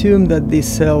we assume that these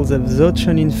cells have such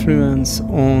an influence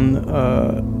on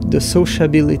the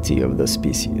sociability of the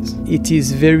species, it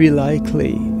is very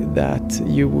likely that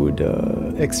you would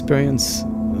experience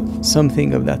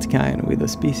something of that kind with a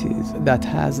species that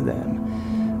has them.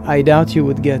 I doubt you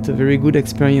would get a very good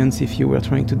experience if you were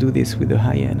trying to do this with a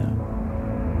hyena.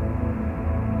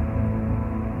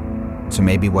 So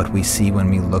maybe what we see when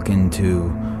we look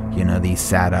into, these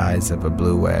sad eyes of a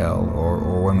blue whale,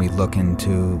 or when we look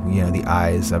into, the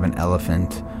eyes of an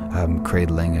elephant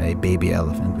cradling a baby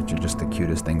elephant, which are just the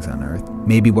cutest things on earth.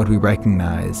 Maybe what we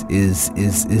recognize is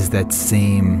that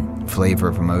same flavor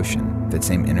of emotion, that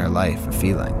same inner life of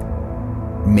feeling.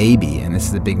 Maybe, and this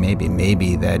is a big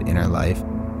maybe that inner life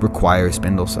requires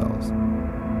spindle cells.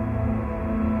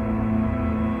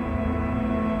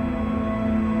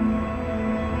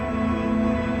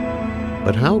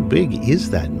 But how big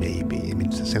is that maybe? I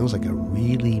mean, it sounds like a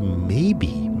really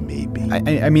maybe.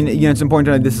 I mean, it's important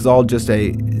to know this is all just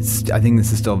I think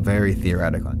this is still very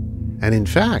theoretical. And in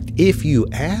fact, if you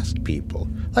asked people,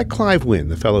 like Clive Wynne,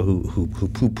 the fellow who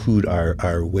poo-pooed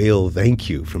our whale thank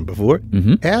you from before,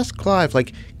 ask Clive,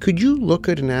 could you look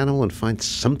at an animal and find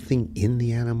something in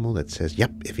the animal that says,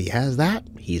 yep, if he has that,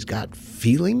 he's got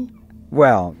feeling?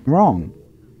 Well, wrong.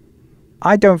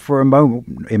 I don't for a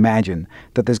moment imagine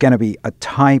that there's going to be a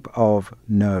type of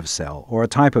nerve cell or a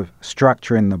type of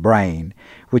structure in the brain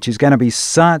which is going to be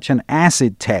such an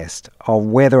acid test of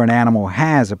whether an animal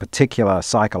has a particular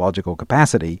psychological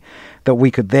capacity that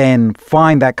we could then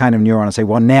find that kind of neuron and say,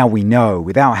 well, now we know,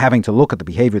 without having to look at the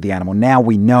behavior of the animal, now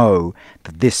we know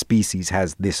that this species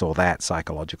has this or that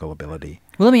psychological ability.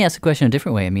 Well, let me ask the question a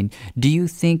different way. I mean, do you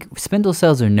think spindle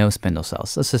cells or no spindle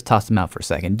cells? Let's just toss them out for a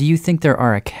second. Do you think there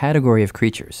are a category of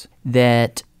creatures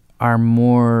that are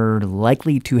more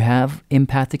likely to have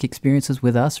empathic experiences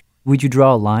with us? Would you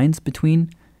draw lines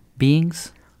between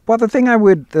beings? Well, the thing I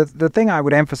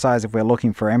would emphasize if we're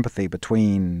looking for empathy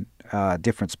between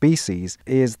different species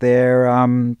is their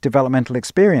developmental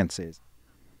experiences.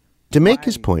 To make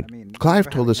his point, Clive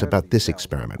told us about this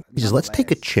experiment. He says, let's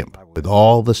take a chimp with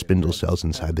all the spindle cells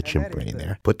inside the chimp brain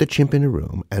there, put the chimp in a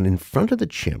room, and in front of the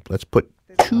chimp, let's put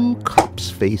 2 cups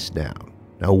face down.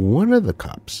 Now, one of the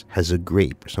cups has a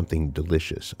grape or something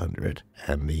delicious under it,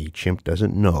 and the chimp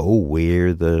doesn't know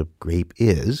where the grape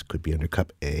is. Could be under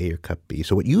cup A or cup B.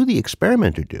 So what you, the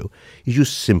experimenter, do is you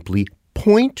simply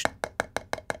point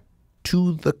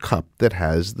to the cup that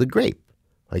has the grape.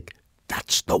 Like,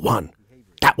 that's the one.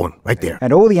 That one, right there.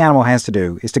 And all the animal has to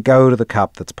do is to go to the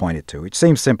cup that's pointed to, which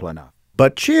seems simple enough.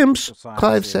 But chimps,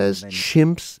 Clive says,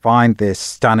 chimps find this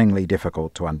stunningly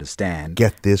difficult to understand.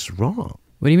 Get this wrong.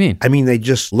 What do you mean? I mean, they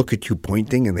just look at you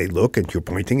pointing, and they look, and you're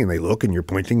pointing, and they look, and you're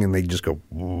pointing, and they just go,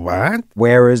 what?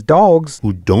 Whereas dogs,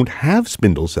 who don't have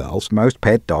spindle cells, most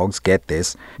pet dogs get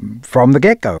this from the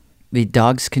get-go. The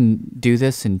dogs can do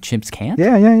this and chimps can't?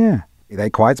 Yeah. They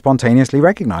quite spontaneously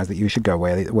recognize that you should go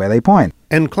where they point.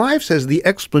 And Clive says the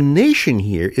explanation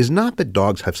here is not that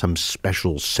dogs have some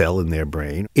special cell in their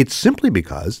brain. It's simply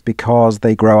because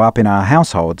they grow up in our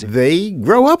households. They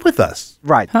grow up with us.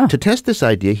 Right. Huh. To test this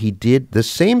idea, he did the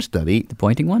same study. The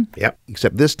pointing one? Yep,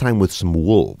 except this time with some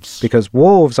wolves. Because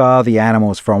wolves are the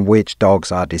animals from which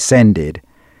dogs are descended,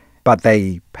 but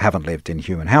they haven't lived in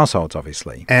human households,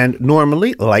 obviously. And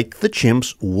normally, like the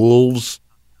chimps, wolves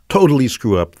totally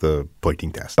screw up the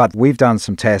pointing test. But we've done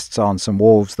some tests on some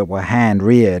wolves that were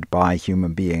hand-reared by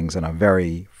human beings and are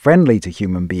very friendly to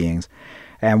human beings.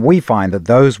 And we find that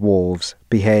those wolves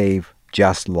behave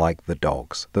just like the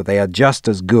dogs, that they are just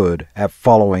as good at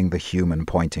following the human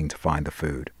pointing to find the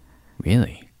food.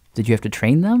 Really? Did you have to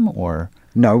train them, or?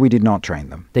 No, we did not train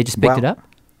them. They just picked it up?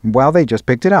 Well, they just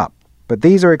picked it up. But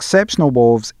these are exceptional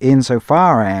wolves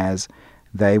insofar as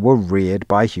they were reared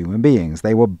by human beings.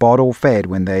 They were bottle-fed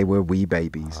when they were wee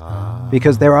babies.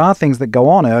 Because there are things that go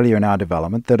on earlier in our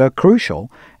development that are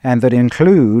crucial and that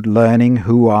include learning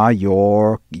who are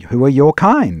your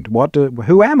kind.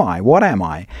 Who am I? What am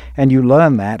I? And you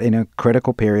learn that in a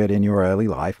critical period in your early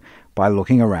life by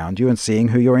looking around you and seeing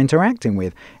who you're interacting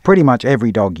with. Pretty much every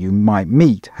dog you might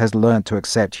meet has learned to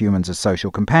accept humans as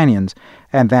social companions,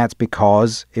 and that's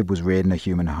because it was reared in a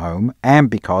human home and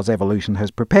because evolution has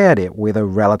prepared it with a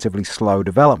relatively slow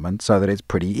development so that it's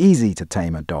pretty easy to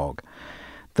tame a dog.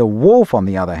 The wolf, on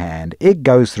the other hand, it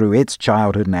goes through its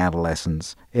childhood and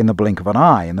adolescence in the blink of an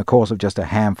eye in the course of just a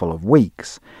handful of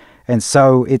weeks. And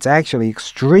so it's actually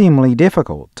extremely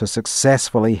difficult to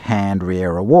successfully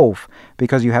hand-rear a wolf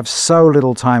because you have so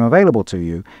little time available to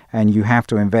you and you have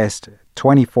to invest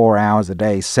 24 hours a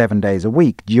day, 7 days a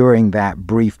week during that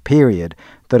brief period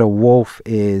that a wolf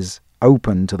is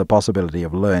open to the possibility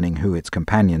of learning who its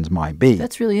companions might be.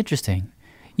 That's really interesting.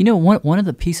 You know, one of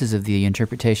the pieces of the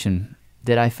interpretation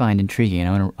that I find intriguing,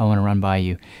 and I want to run by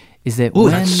you, is that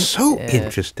that's so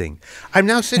interesting. I'm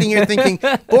now sitting here thinking,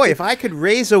 boy, if I could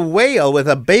raise a whale with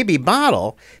a baby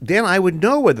bottle, then I would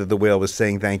know whether the whale was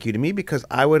saying thank you to me because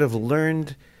I would have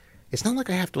learned. It's not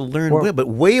like I have to learn whale, but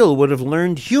whale would have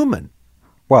learned human.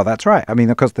 Well, that's right. I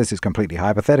mean, of course, this is completely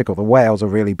hypothetical. The whale's a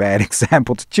really bad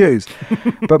example to choose.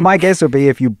 But my guess would be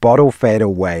if you bottle-fed a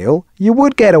whale, you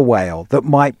would get a whale that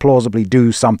might plausibly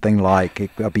do something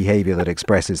like a behavior that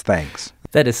expresses thanks.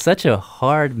 That is such a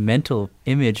hard mental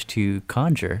image to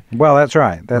conjure. Well, that's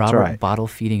right. That's Robert right. Bottle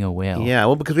feeding a whale. Yeah,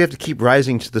 well, because we have to keep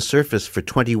rising to the surface for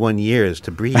 21 years to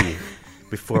breathe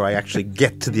before I actually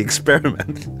get to the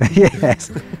experiment. Yes,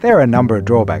 there are a number of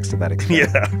drawbacks to that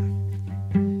experiment. Yeah.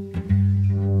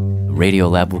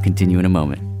 Radiolab will continue in a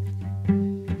moment.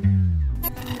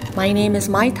 My name is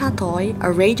Mai Tatoy,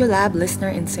 a Radiolab listener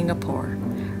in Singapore.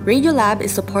 Radiolab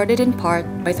is supported in part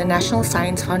by the National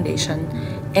Science Foundation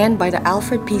and by the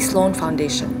Alfred P. Sloan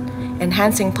Foundation,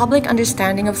 enhancing public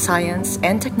understanding of science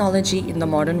and technology in the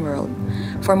modern world.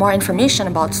 For more information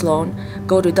about Sloan,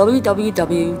 go to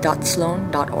www.sloan.org.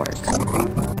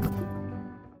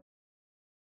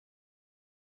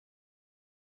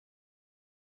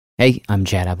 Hey, I'm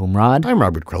Jad Abumrad. I'm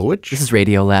Robert Krulwich. This is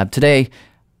Radiolab. Today,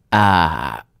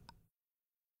 kind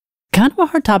of a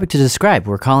hard topic to describe.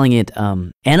 We're calling it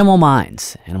animal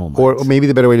minds. Animal minds. Or maybe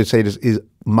the better way to say it is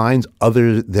minds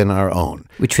other than our own.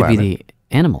 Which would be the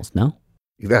animals, no?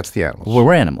 That's the animals. Well,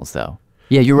 we're animals, though.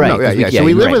 Yeah, you're right. No, so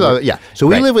we live with other. Yeah, so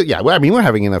we live with. Yeah, well, I mean, we're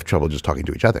having enough trouble just talking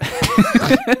to each other.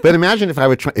 But imagine if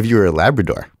if you were a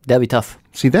Labrador. That'd be tough.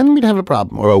 See, then we'd have a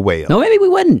problem, or a whale. No, maybe we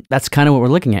wouldn't. That's kind of what we're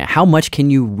looking at. How much can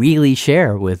you really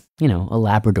share with, a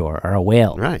Labrador or a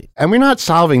whale? Right. And we're not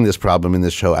solving this problem in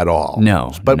this show at all.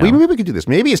 No. But maybe we could do this.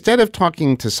 Maybe instead of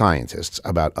talking to scientists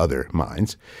about other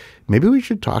minds, maybe we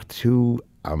should talk to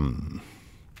a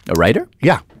writer?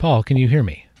 Yeah. Paul, can you hear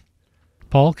me?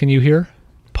 Paul, can you hear?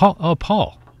 Paul. Oh,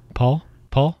 Paul. Paul?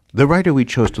 The writer we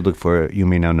chose to look for, you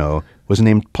may now know, was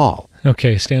named Paul.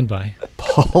 Okay, stand by.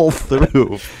 Paul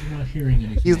Theroux. I'm not hearing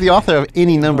anything. He's the author of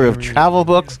any number of travel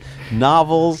books,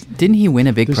 novels. Didn't he win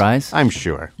a big prize? I'm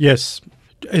sure. Yes.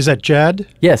 Is that Jad?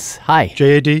 Yes. Hi.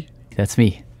 J-A-D? That's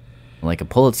me. like a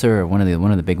Pulitzer or one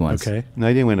of the big ones. Okay. No,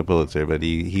 he didn't win a Pulitzer, but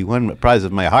he won a prize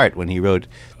of my heart when he wrote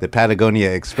the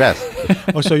Patagonia Express.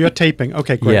 Oh, so you're taping.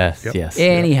 Okay, great. Yes, Yep. yes.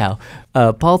 Anyhow,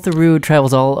 Paul Theroux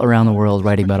travels all around the world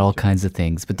writing about all kinds of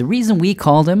things. But the reason we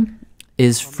called him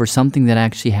is for something that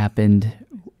actually happened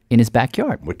in his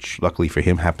backyard. Which, luckily for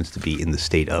him, happens to be in the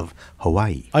state of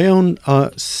Hawaii. I own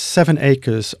 7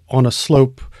 acres on a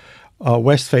slope,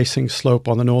 west-facing slope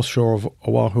on the north shore of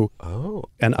Oahu. Oh.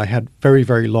 And I had very,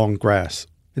 very long grass.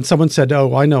 And someone said,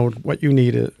 oh, I know what you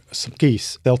need, some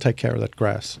geese. They'll take care of that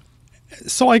grass.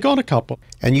 So I got a couple.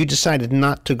 And you decided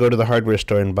not to go to the hardware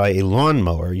store and buy a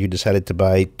lawnmower. You decided to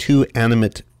buy 2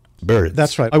 animate birds.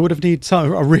 That's right. I would have needed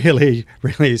a really,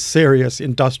 really serious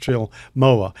industrial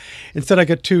mower. Instead, I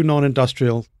got 2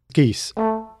 non-industrial geese.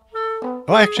 Oh,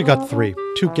 I actually got 3,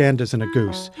 2 ganders and a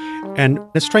goose. And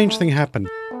a strange thing happened.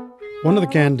 One of the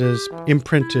ganders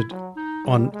imprinted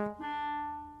on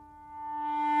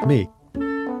me.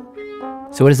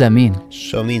 So what does that mean?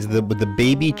 So it means the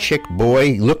baby chick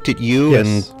boy looked at you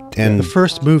and the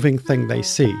first moving thing they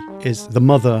see is the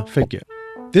mother figure.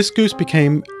 This goose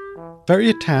became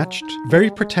very attached, very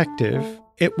protective.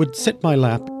 It would sit in my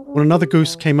lap. When another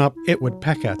goose came up, it would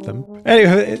peck at them.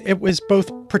 Anyway, it was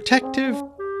both protective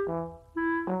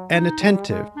and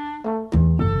attentive.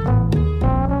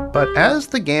 But as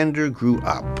the gander grew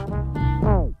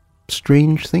up,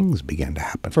 strange things began to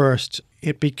happen. First,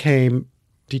 it became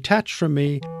detached from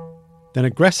me, then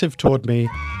aggressive toward me,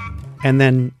 and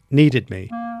then needed me.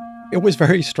 It was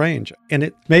very strange, and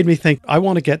it made me think, I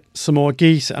want to get some more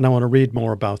geese, and I want to read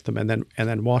more about them, and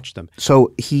then watch them.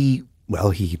 So he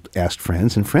asked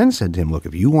friends, and friends said to him, look,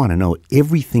 if you want to know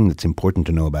everything that's important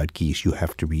to know about geese, you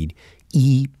have to read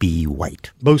E.B.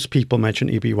 White. Most people mention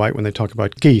E.B. White when they talk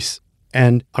about geese.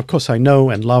 And, of course, I know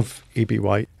and love E.B.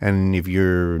 White. And if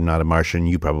you're not a Martian,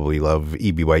 you probably love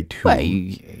E.B. White, too. Well,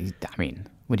 I mean,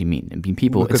 what do you mean? I mean,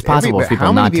 people. It's possible for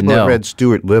people not to know. How many people have read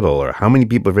Stuart Little, or how many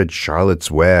people have read Charlotte's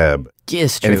Web?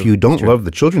 Yes, true. And if you don't love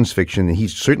the children's fiction,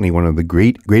 he's certainly one of the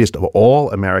greatest of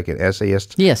all American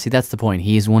essayists. Yeah, see, that's the point.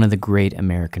 He is one of the great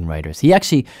American writers. He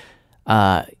actually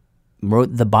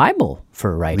wrote the Bible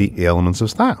for writing. The Elements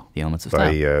of Style. The Elements of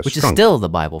Style, which Strunk. is still the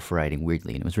Bible for writing,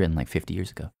 weirdly, and it was written like 50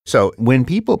 years ago. So when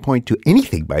people point to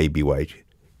anything by E.B. White,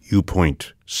 you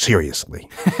point seriously.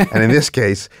 And in this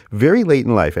case, very late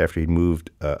in life, after he'd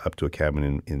moved up to a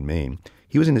cabin in Maine,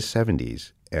 he was in his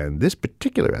 70s. And this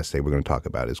particular essay we're going to talk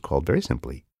about is called, very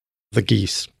simply, The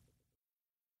Geese.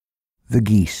 The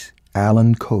Geese,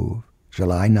 Allen Cove,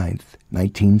 July 9th,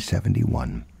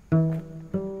 1971.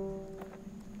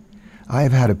 I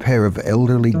have had a pair of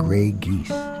elderly gray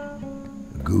geese, a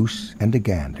goose and a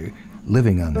gander,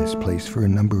 living on this place for a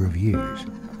number of years,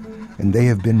 and they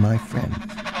have been my friends.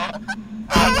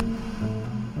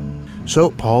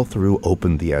 So Paul Theroux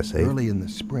opened the essay early in the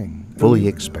spring, fully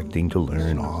expecting to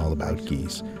learn all about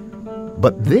geese.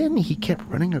 But then he kept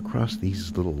running across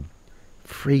these little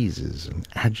phrases and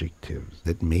adjectives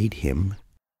that made him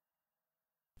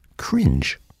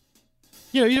cringe.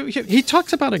 You know, he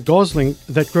talks about a gosling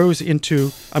that grows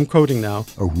into, I'm quoting now,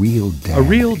 a real dandy. A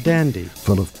real dandy.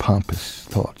 Full of pompous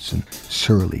thoughts and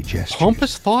surly gestures.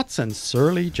 Pompous thoughts and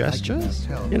surly gestures?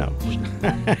 You know.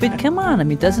 But come on, I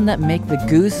mean, doesn't that make the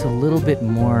goose a little bit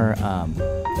more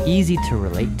easy to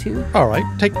relate to? All right,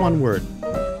 take one word.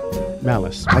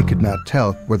 Malice. I could not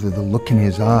tell whether the look in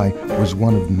his eye was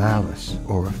one of malice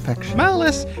or affection.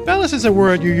 Malice? Malice is a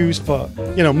word you use for,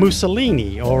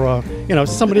 Mussolini or,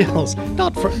 somebody else.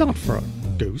 Not for a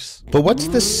goose. But what's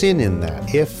the sin in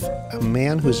that? If a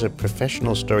man who's a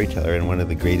professional storyteller and one of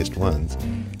the greatest ones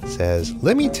says,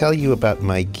 let me tell you about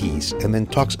my geese, and then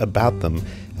talks about them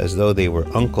as though they were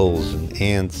uncles and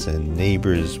aunts and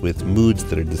neighbors with moods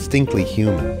that are distinctly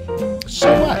human.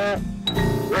 So what?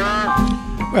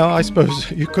 Well, I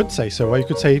suppose you could say so. Or you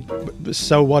could say,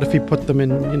 so what if he put them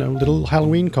in, little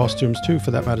Halloween costumes too,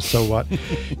 for that matter, so what?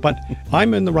 But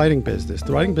I'm in the writing business.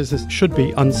 The writing business should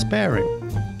be unsparing.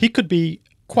 He could be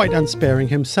quite unsparing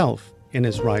himself in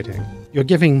his writing. You're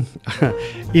giving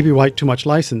E.B. White too much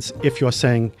license if you're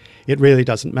saying it really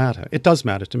doesn't matter. It does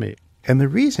matter to me. And the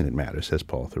reason it matters, says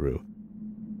Paul Theroux,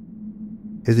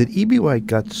 is that E.B. White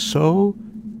got so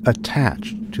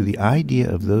attached to the idea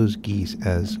of those geese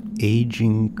as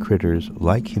aging critters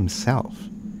like himself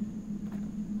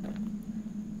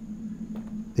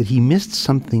that he missed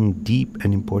something deep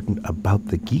and important about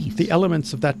the geese. The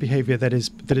elements of that behavior that is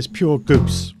pure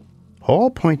goose. Paul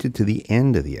pointed to the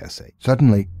end of the essay.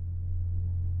 Suddenly,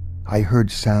 I heard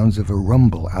sounds of a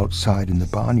rumble outside in the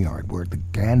barnyard where the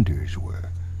ganders were.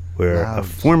 where a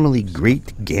formerly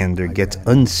great gander gets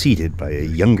unseated by a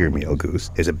younger male goose.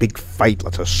 There's a big fight,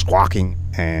 lots of squawking,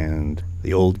 and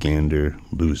the old gander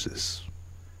loses.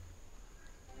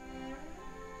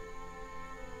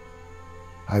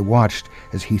 I watched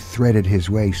as he threaded his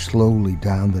way slowly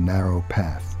down the narrow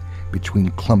path between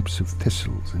clumps of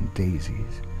thistles and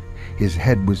daisies. His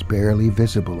head was barely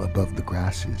visible above the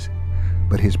grasses,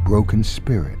 but his broken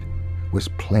spirit was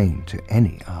plain to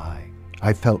any eye.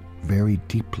 I felt very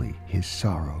deeply his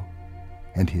sorrow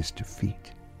and his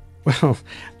defeat. Well,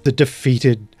 the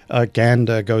defeated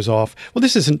gander goes off. Well,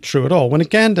 this isn't true at all. When a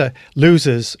gander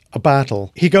loses a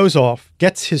battle, he goes off,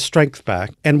 gets his strength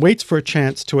back, and waits for a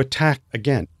chance to attack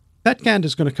again. That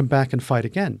gander's going to come back and fight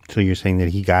again. So you're saying that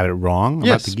he got it wrong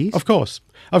about the geese? Of course.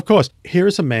 Of course. Here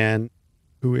is a man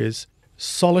who is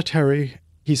solitary.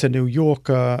 He's a New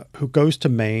Yorker who goes to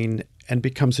Maine and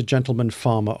becomes a gentleman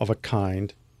farmer of a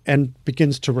kind and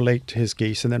begins to relate to his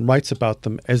geese and then writes about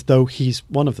them as though he's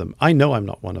one of them. I know I'm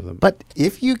not one of them. But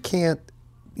if you can't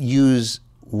use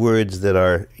words that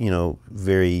are,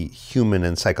 very human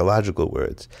and psychological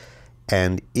words,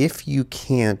 and if you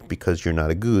can't, because you're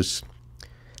not a goose,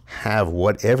 have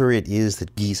whatever it is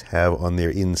that geese have on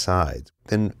their insides,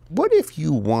 then what if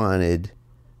you wanted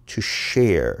to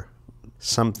share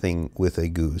something with a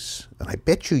goose? And I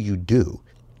bet you do.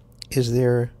 Is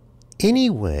there any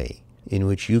way in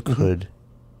which you could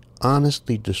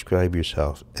honestly describe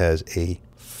yourself as a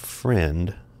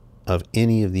friend of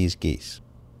any of these geese?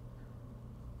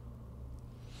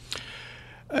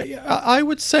 I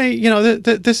would say,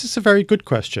 this is a very good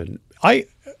question. I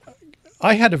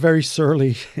had a very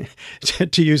surly,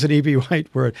 to use an E.B.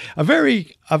 White word, a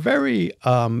very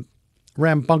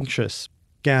rambunctious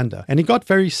gander, and he got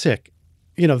very sick.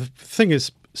 The thing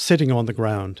is sitting on the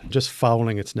ground, just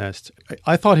fouling its nest.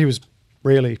 I thought he was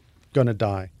really going to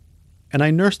die, and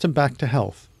I nursed him back to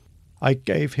health. I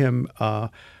gave him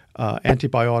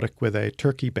antibiotic with a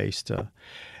turkey baster,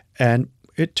 and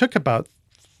it took about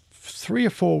 3 or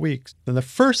 4 weeks. And the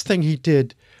first thing he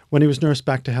did when he was nursed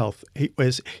back to health,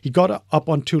 he got up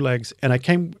on 2 legs, and I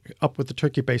came up with the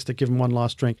turkey baster to give him one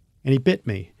last drink, and he bit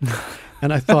me.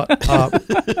 And I thought,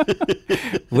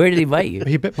 where did he bite you?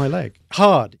 He bit my leg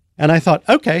hard, and I thought,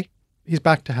 okay, he's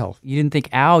back to health. You didn't think,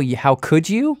 ow, how could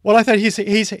you? Well, I thought he's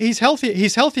healthy.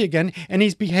 He's healthy again, and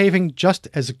he's behaving just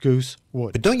as a goose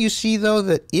would. But don't you see, though,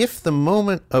 that if the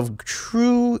moment of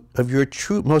your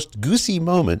true most goosey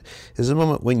moment is a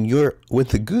moment when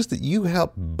the goose that you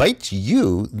help bites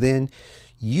you, then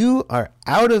you are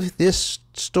out of this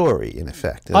story, in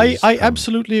effect. I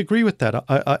absolutely agree with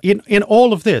that. In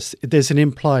all of this, there's an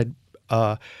implied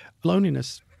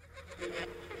loneliness.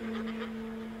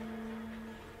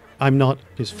 I'm not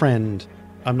his friend.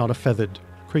 I'm not a feathered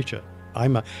creature.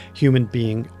 I'm a human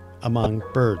being among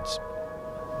birds.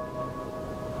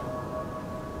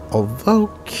 Although,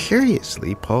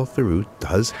 curiously, Paul Theroux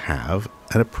does have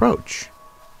an approach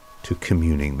to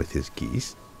communing with his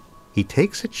geese. He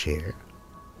takes a chair,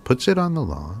 puts it on the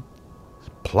lawn,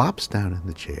 plops down in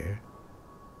the chair,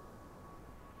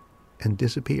 and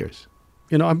disappears.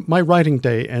 My writing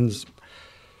day ends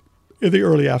in the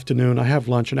early afternoon. I have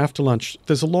lunch, and after lunch,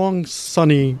 there's a long,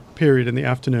 sunny period in the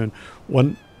afternoon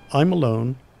when I'm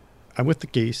alone, I'm with the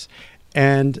geese,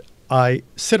 and I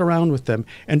sit around with them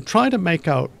and try to make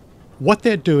out what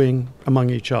they're doing among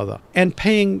each other and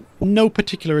paying no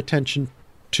particular attention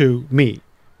to me.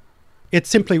 It's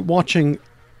simply watching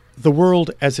the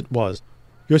world as it was.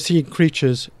 You're seeing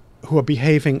creatures who are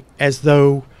behaving as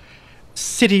though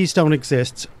cities don't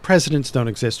exist, presidents don't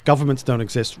exist, governments don't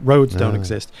exist, roads don't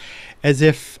exist, as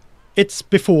if it's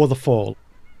before the fall,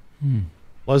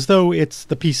 as though it's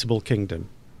the peaceable kingdom.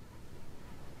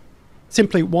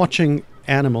 Simply watching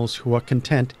animals who are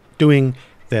content doing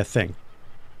their thing.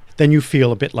 Then you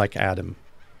feel a bit like Adam.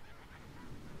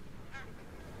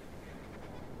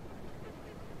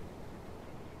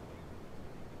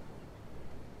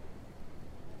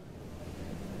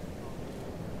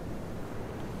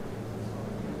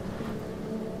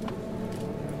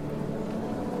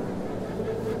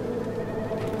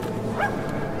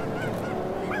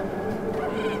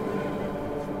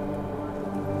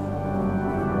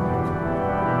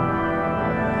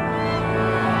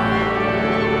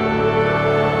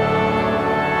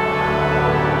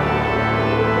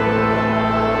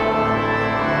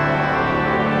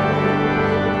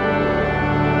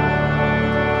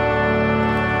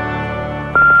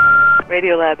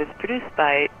 Radiolab is produced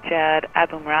by Jad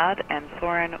Abumrad and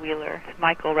Soren Wheeler,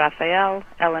 Michael Raphael,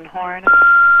 Ellen Horn,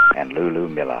 and Lulu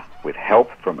Miller, with help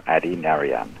from Adi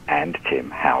Narayan and Tim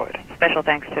Howard. Special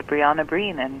thanks to Brianna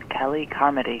Breen and Kelly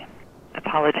Carmody.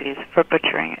 Apologies for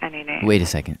butchering any name. Wait a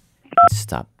second.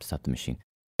 Stop the machine.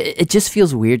 It just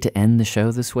feels weird to end the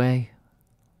show this way,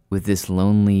 with this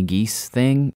lonely geese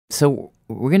thing. So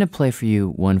we're going to play for you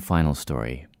one final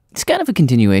story. It's kind of a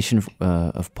continuation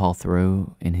of Paul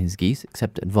Theroux and his geese,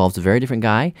 except it involves a very different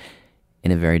guy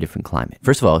in a very different climate.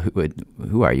 First of all,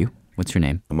 who are you? What's your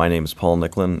name? My name is Paul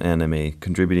Nicklin, and I'm a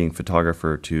contributing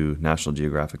photographer to National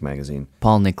Geographic magazine.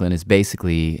 Paul Nicklin is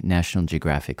basically National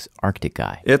Geographic's Arctic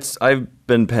guy. I've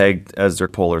been pegged as their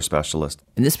polar specialist.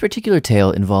 And this particular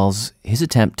tale involves his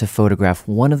attempt to photograph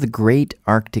one of the great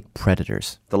Arctic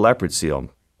predators. The leopard seal.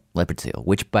 Leopard seal,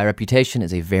 which by reputation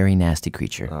is a very nasty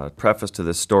creature. Preface to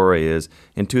this story is,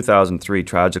 in 2003,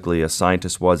 tragically, a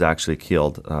scientist was actually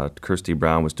killed. Kirsty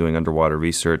Brown was doing underwater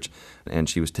research, and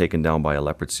she was taken down by a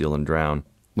leopard seal and drowned.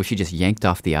 Was she just yanked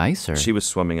off the ice? Or? She was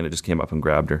swimming, and it just came up and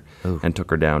grabbed her and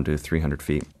took her down to 300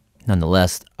 feet.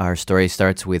 Nonetheless, our story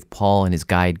starts with Paul and his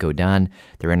guide, Godin.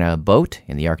 They're in a boat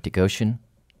in the Arctic Ocean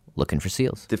looking for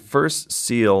seals. The first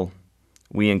seal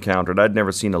we encountered, I'd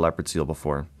never seen a leopard seal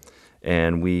before.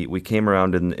 And we came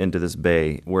around into this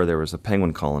bay where there was a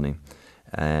penguin colony.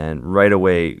 And right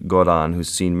away, Godin, who's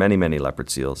seen many, many leopard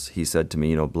seals, he said to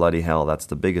me, bloody hell, that's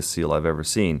the biggest seal I've ever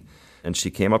seen. And she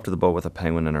came up to the boat with a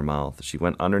penguin in her mouth. She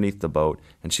went underneath the boat,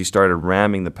 and she started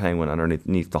ramming the penguin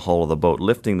underneath the hull of the boat,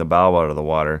 lifting the bow out of the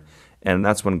water. And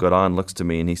that's when Godin looks to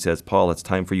me and he says, Paul, it's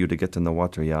time for you to get in the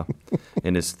water, yeah,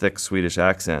 in his thick Swedish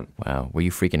accent. Wow, were you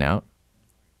freaking out?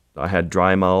 I had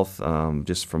dry mouth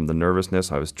just from the nervousness.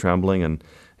 I was trembling, and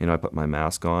I put my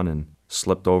mask on and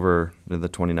slipped over to the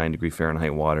 29-degree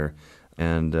Fahrenheit water,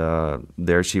 and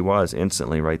there she was,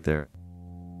 instantly right there.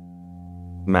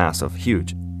 Massive,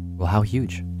 huge. Well, how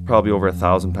huge? Probably over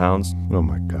 1,000 pounds. Oh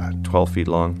my God. 12 feet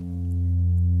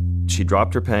long. She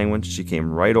dropped her penguin. She came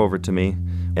right over to me,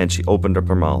 and she opened up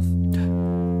her mouth,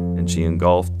 and she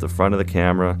engulfed the front of the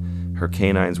camera. Her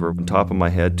canines were on top of my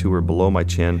head, two were below my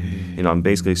chin. I'm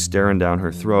basically staring down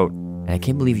her throat. And I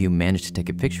can't believe you managed to take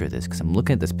a picture of this, because I'm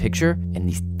looking at this picture, and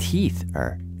these teeth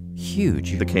are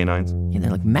huge. The canines. Yeah, they're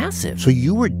like massive. So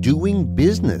you were doing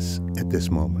business at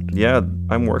this moment? Yeah,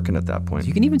 I'm working at that point. So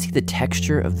you can even see the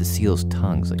texture of the seal's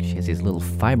tongues. Like she has these little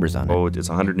fibers on it. Oh, it's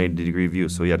a 180-degree view.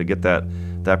 So yeah, to get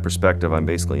that perspective, I'm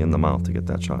basically in the mouth to get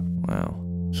that shot. Wow.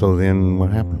 So then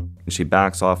what happened? She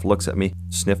backs off, looks at me,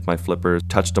 sniffed my flippers,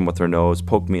 touched them with her nose,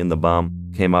 poked me in the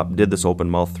bum, came up, did this open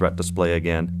mouth threat display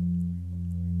again.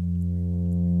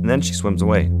 And then she swims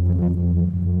away.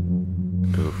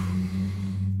 Oof.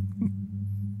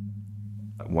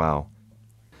 Wow.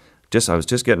 I was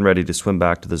just getting ready to swim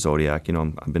back to the Zodiac.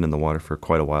 I've been in the water for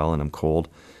quite a while and I'm cold.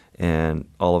 And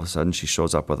all of a sudden she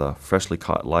shows up with a freshly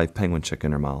caught live penguin chick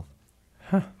in her mouth.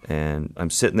 Huh. And I'm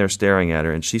sitting there staring at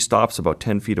her, and she stops about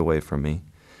 10 feet away from me.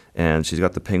 And she's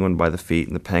got the penguin by the feet,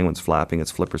 and the penguin's flapping,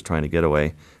 its flippers trying to get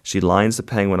away. She lines the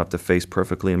penguin up to face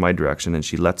perfectly in my direction, and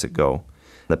she lets it go.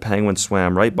 The penguin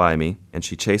swam right by me, and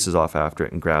she chases off after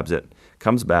it and grabs it,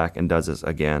 comes back and does this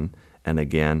again and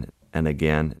again and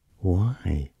again.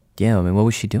 Why? Yeah, what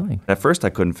was she doing? At first, I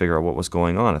couldn't figure out what was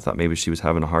going on. I thought maybe she was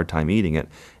having a hard time eating it.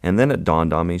 And then it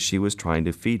dawned on me she was trying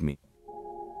to feed me.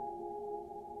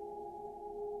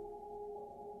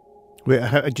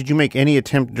 Wait, did you make any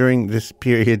attempt during this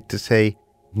period to say,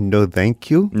 no,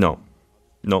 thank you? No.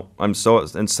 I'm so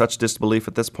in such disbelief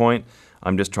at this point,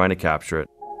 I'm just trying to capture it.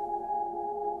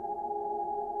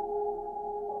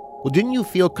 Well, didn't you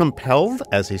feel compelled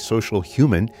as a social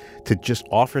human to just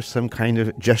offer some kind of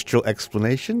gestural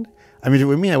explanation? I mean,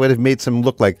 with me, I would have made some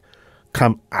look like,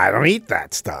 I don't eat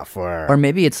that stuff. Or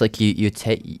maybe it's like you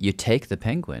take the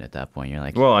penguin at that point. You're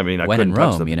like, well, I mean, I when couldn't in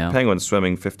Rome, touch the penguin's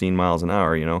swimming 15 miles an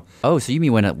hour, Oh, so you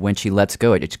mean when she lets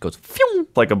go, it just goes phew,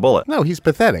 like a bullet. No, he's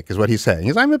pathetic, is what he's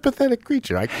saying. I'm a pathetic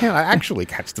creature. I actually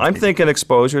catch the I'm thinking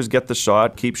exposures, get the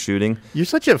shot, keep shooting. You're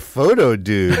such a photo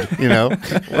dude,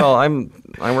 Well,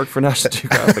 I work for National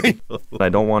Geographic. I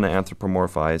don't want to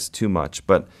anthropomorphize too much,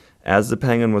 but as the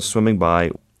penguin was swimming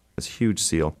by, this huge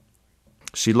seal,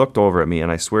 she looked over at me, and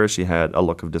I swear she had a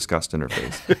look of disgust in her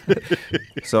face.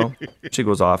 So she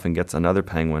goes off and gets another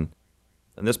penguin.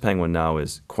 And this penguin now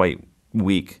is quite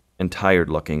weak and tired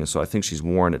looking, so I think she's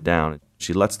worn it down.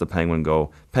 She lets the penguin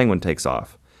go. Penguin takes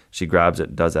off. She grabs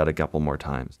it, does that a couple more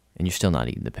times. And you're still not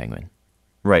eating the penguin.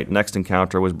 Right. Next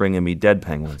encounter was bringing me dead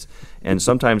penguins. And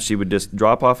sometimes she would just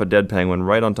drop off a dead penguin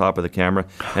right on top of the camera,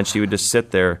 and she would just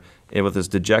sit there with this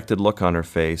dejected look on her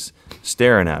face,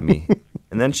 staring at me.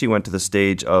 And then she went to the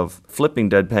stage of flipping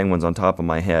dead penguins on top of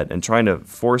my head and trying to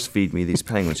force feed me these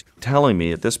penguins, telling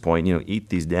me at this point, eat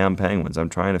these damn penguins. I'm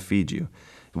trying to feed you.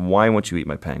 Why won't you eat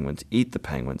my penguins? Eat the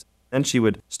penguins. Then she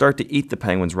would start to eat the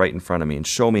penguins right in front of me and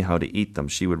show me how to eat them.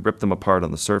 She would rip them apart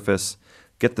on the surface,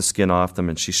 get the skin off them,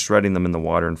 and she's shredding them in the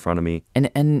water in front of me.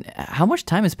 And how much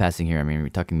time is passing here? I mean, are we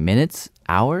talking minutes,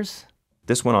 hours?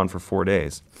 This went on for 4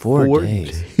 days. 4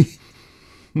 days.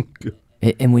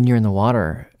 And when you're in the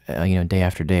water, day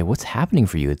after day, what's happening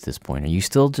for you at this point? Are you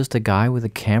still just a guy with a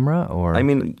camera, or? I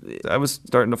mean, I was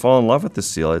starting to fall in love with this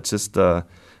seal. It's just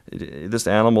this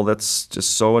animal that's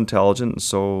just so intelligent and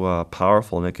so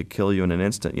powerful, and it could kill you in an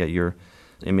instant. Yet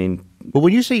But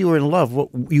when you say you were in love, were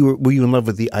you in love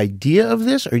with the idea of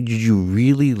this, or did you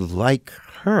really like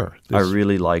her? I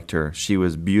really liked her. She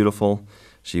was beautiful.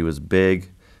 She was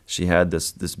big. She had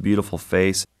this beautiful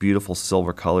face, beautiful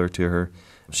silver color to her.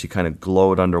 She kind of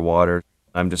glowed underwater.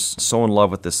 I'm just so in love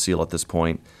with this seal at this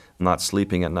point. I'm not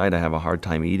sleeping at night. I have a hard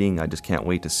time eating. I just can't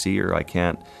wait to see her. I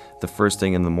can't. The first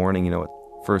thing in the morning,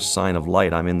 first sign of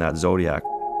light, I'm in that zodiac.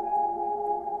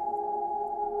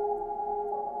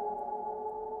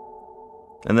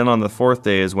 And then on the 4th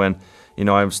day is when,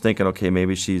 I was thinking, okay,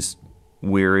 maybe she's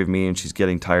weary of me and she's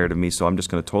getting tired of me, so I'm just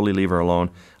going to totally leave her alone.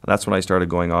 And that's when I started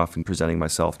going off and presenting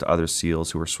myself to other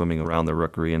seals who were swimming around the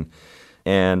rookery.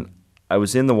 And I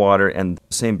was in the water, and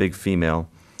the same big female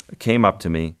came up to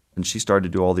me, and she started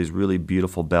to do all these really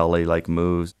beautiful ballet-like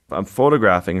moves. I'm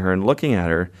photographing her and looking at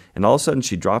her, and all of a sudden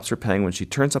she drops her penguin, she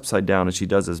turns upside down, and she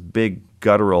does this big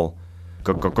guttural,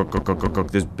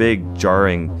 this big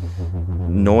jarring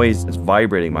noise that's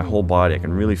vibrating my whole body. I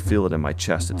can really feel it in my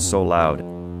chest. It's so loud.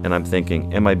 And I'm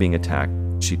thinking, am I being attacked?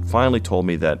 She finally told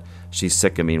me that she's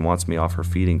sick of me and wants me off her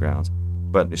feeding grounds.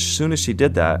 But as soon as she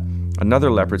did that,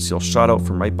 another leopard seal shot out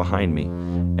from right behind me.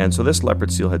 And so this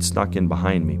leopard seal had snuck in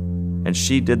behind me. And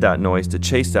she did that noise to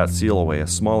chase that seal away, a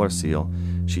smaller seal.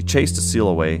 She chased the seal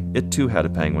away. It too had a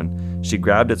penguin. She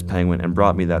grabbed its penguin and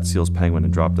brought me that seal's penguin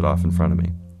and dropped it off in front of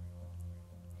me.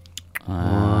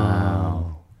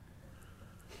 Wow.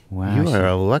 You are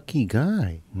a lucky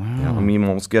guy. Wow. Yeah, I'm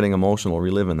almost getting emotional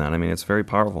reliving that. I mean, it's very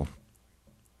powerful.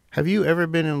 Have you ever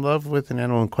been in love with an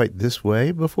animal in quite this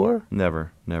way before?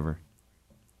 Never.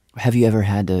 Have you ever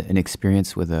had an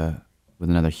experience with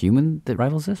another human that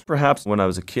rivals this? Perhaps when I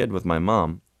was a kid with my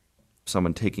mom,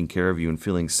 someone taking care of you and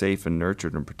feeling safe and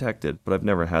nurtured and protected, but I've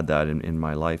never had that in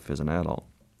my life as an adult.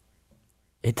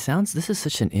 This is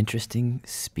such an interesting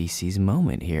species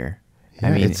moment here. Yeah,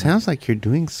 I mean, it sounds like you're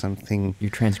doing something. You're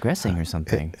transgressing or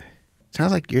something. It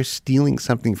sounds like you're stealing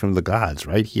something from the gods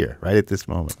right here, right at this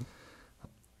moment.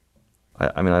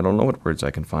 I don't know what words I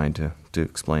can find to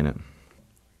explain it.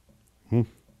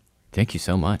 Thank you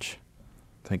so much.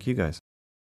 Thank you guys.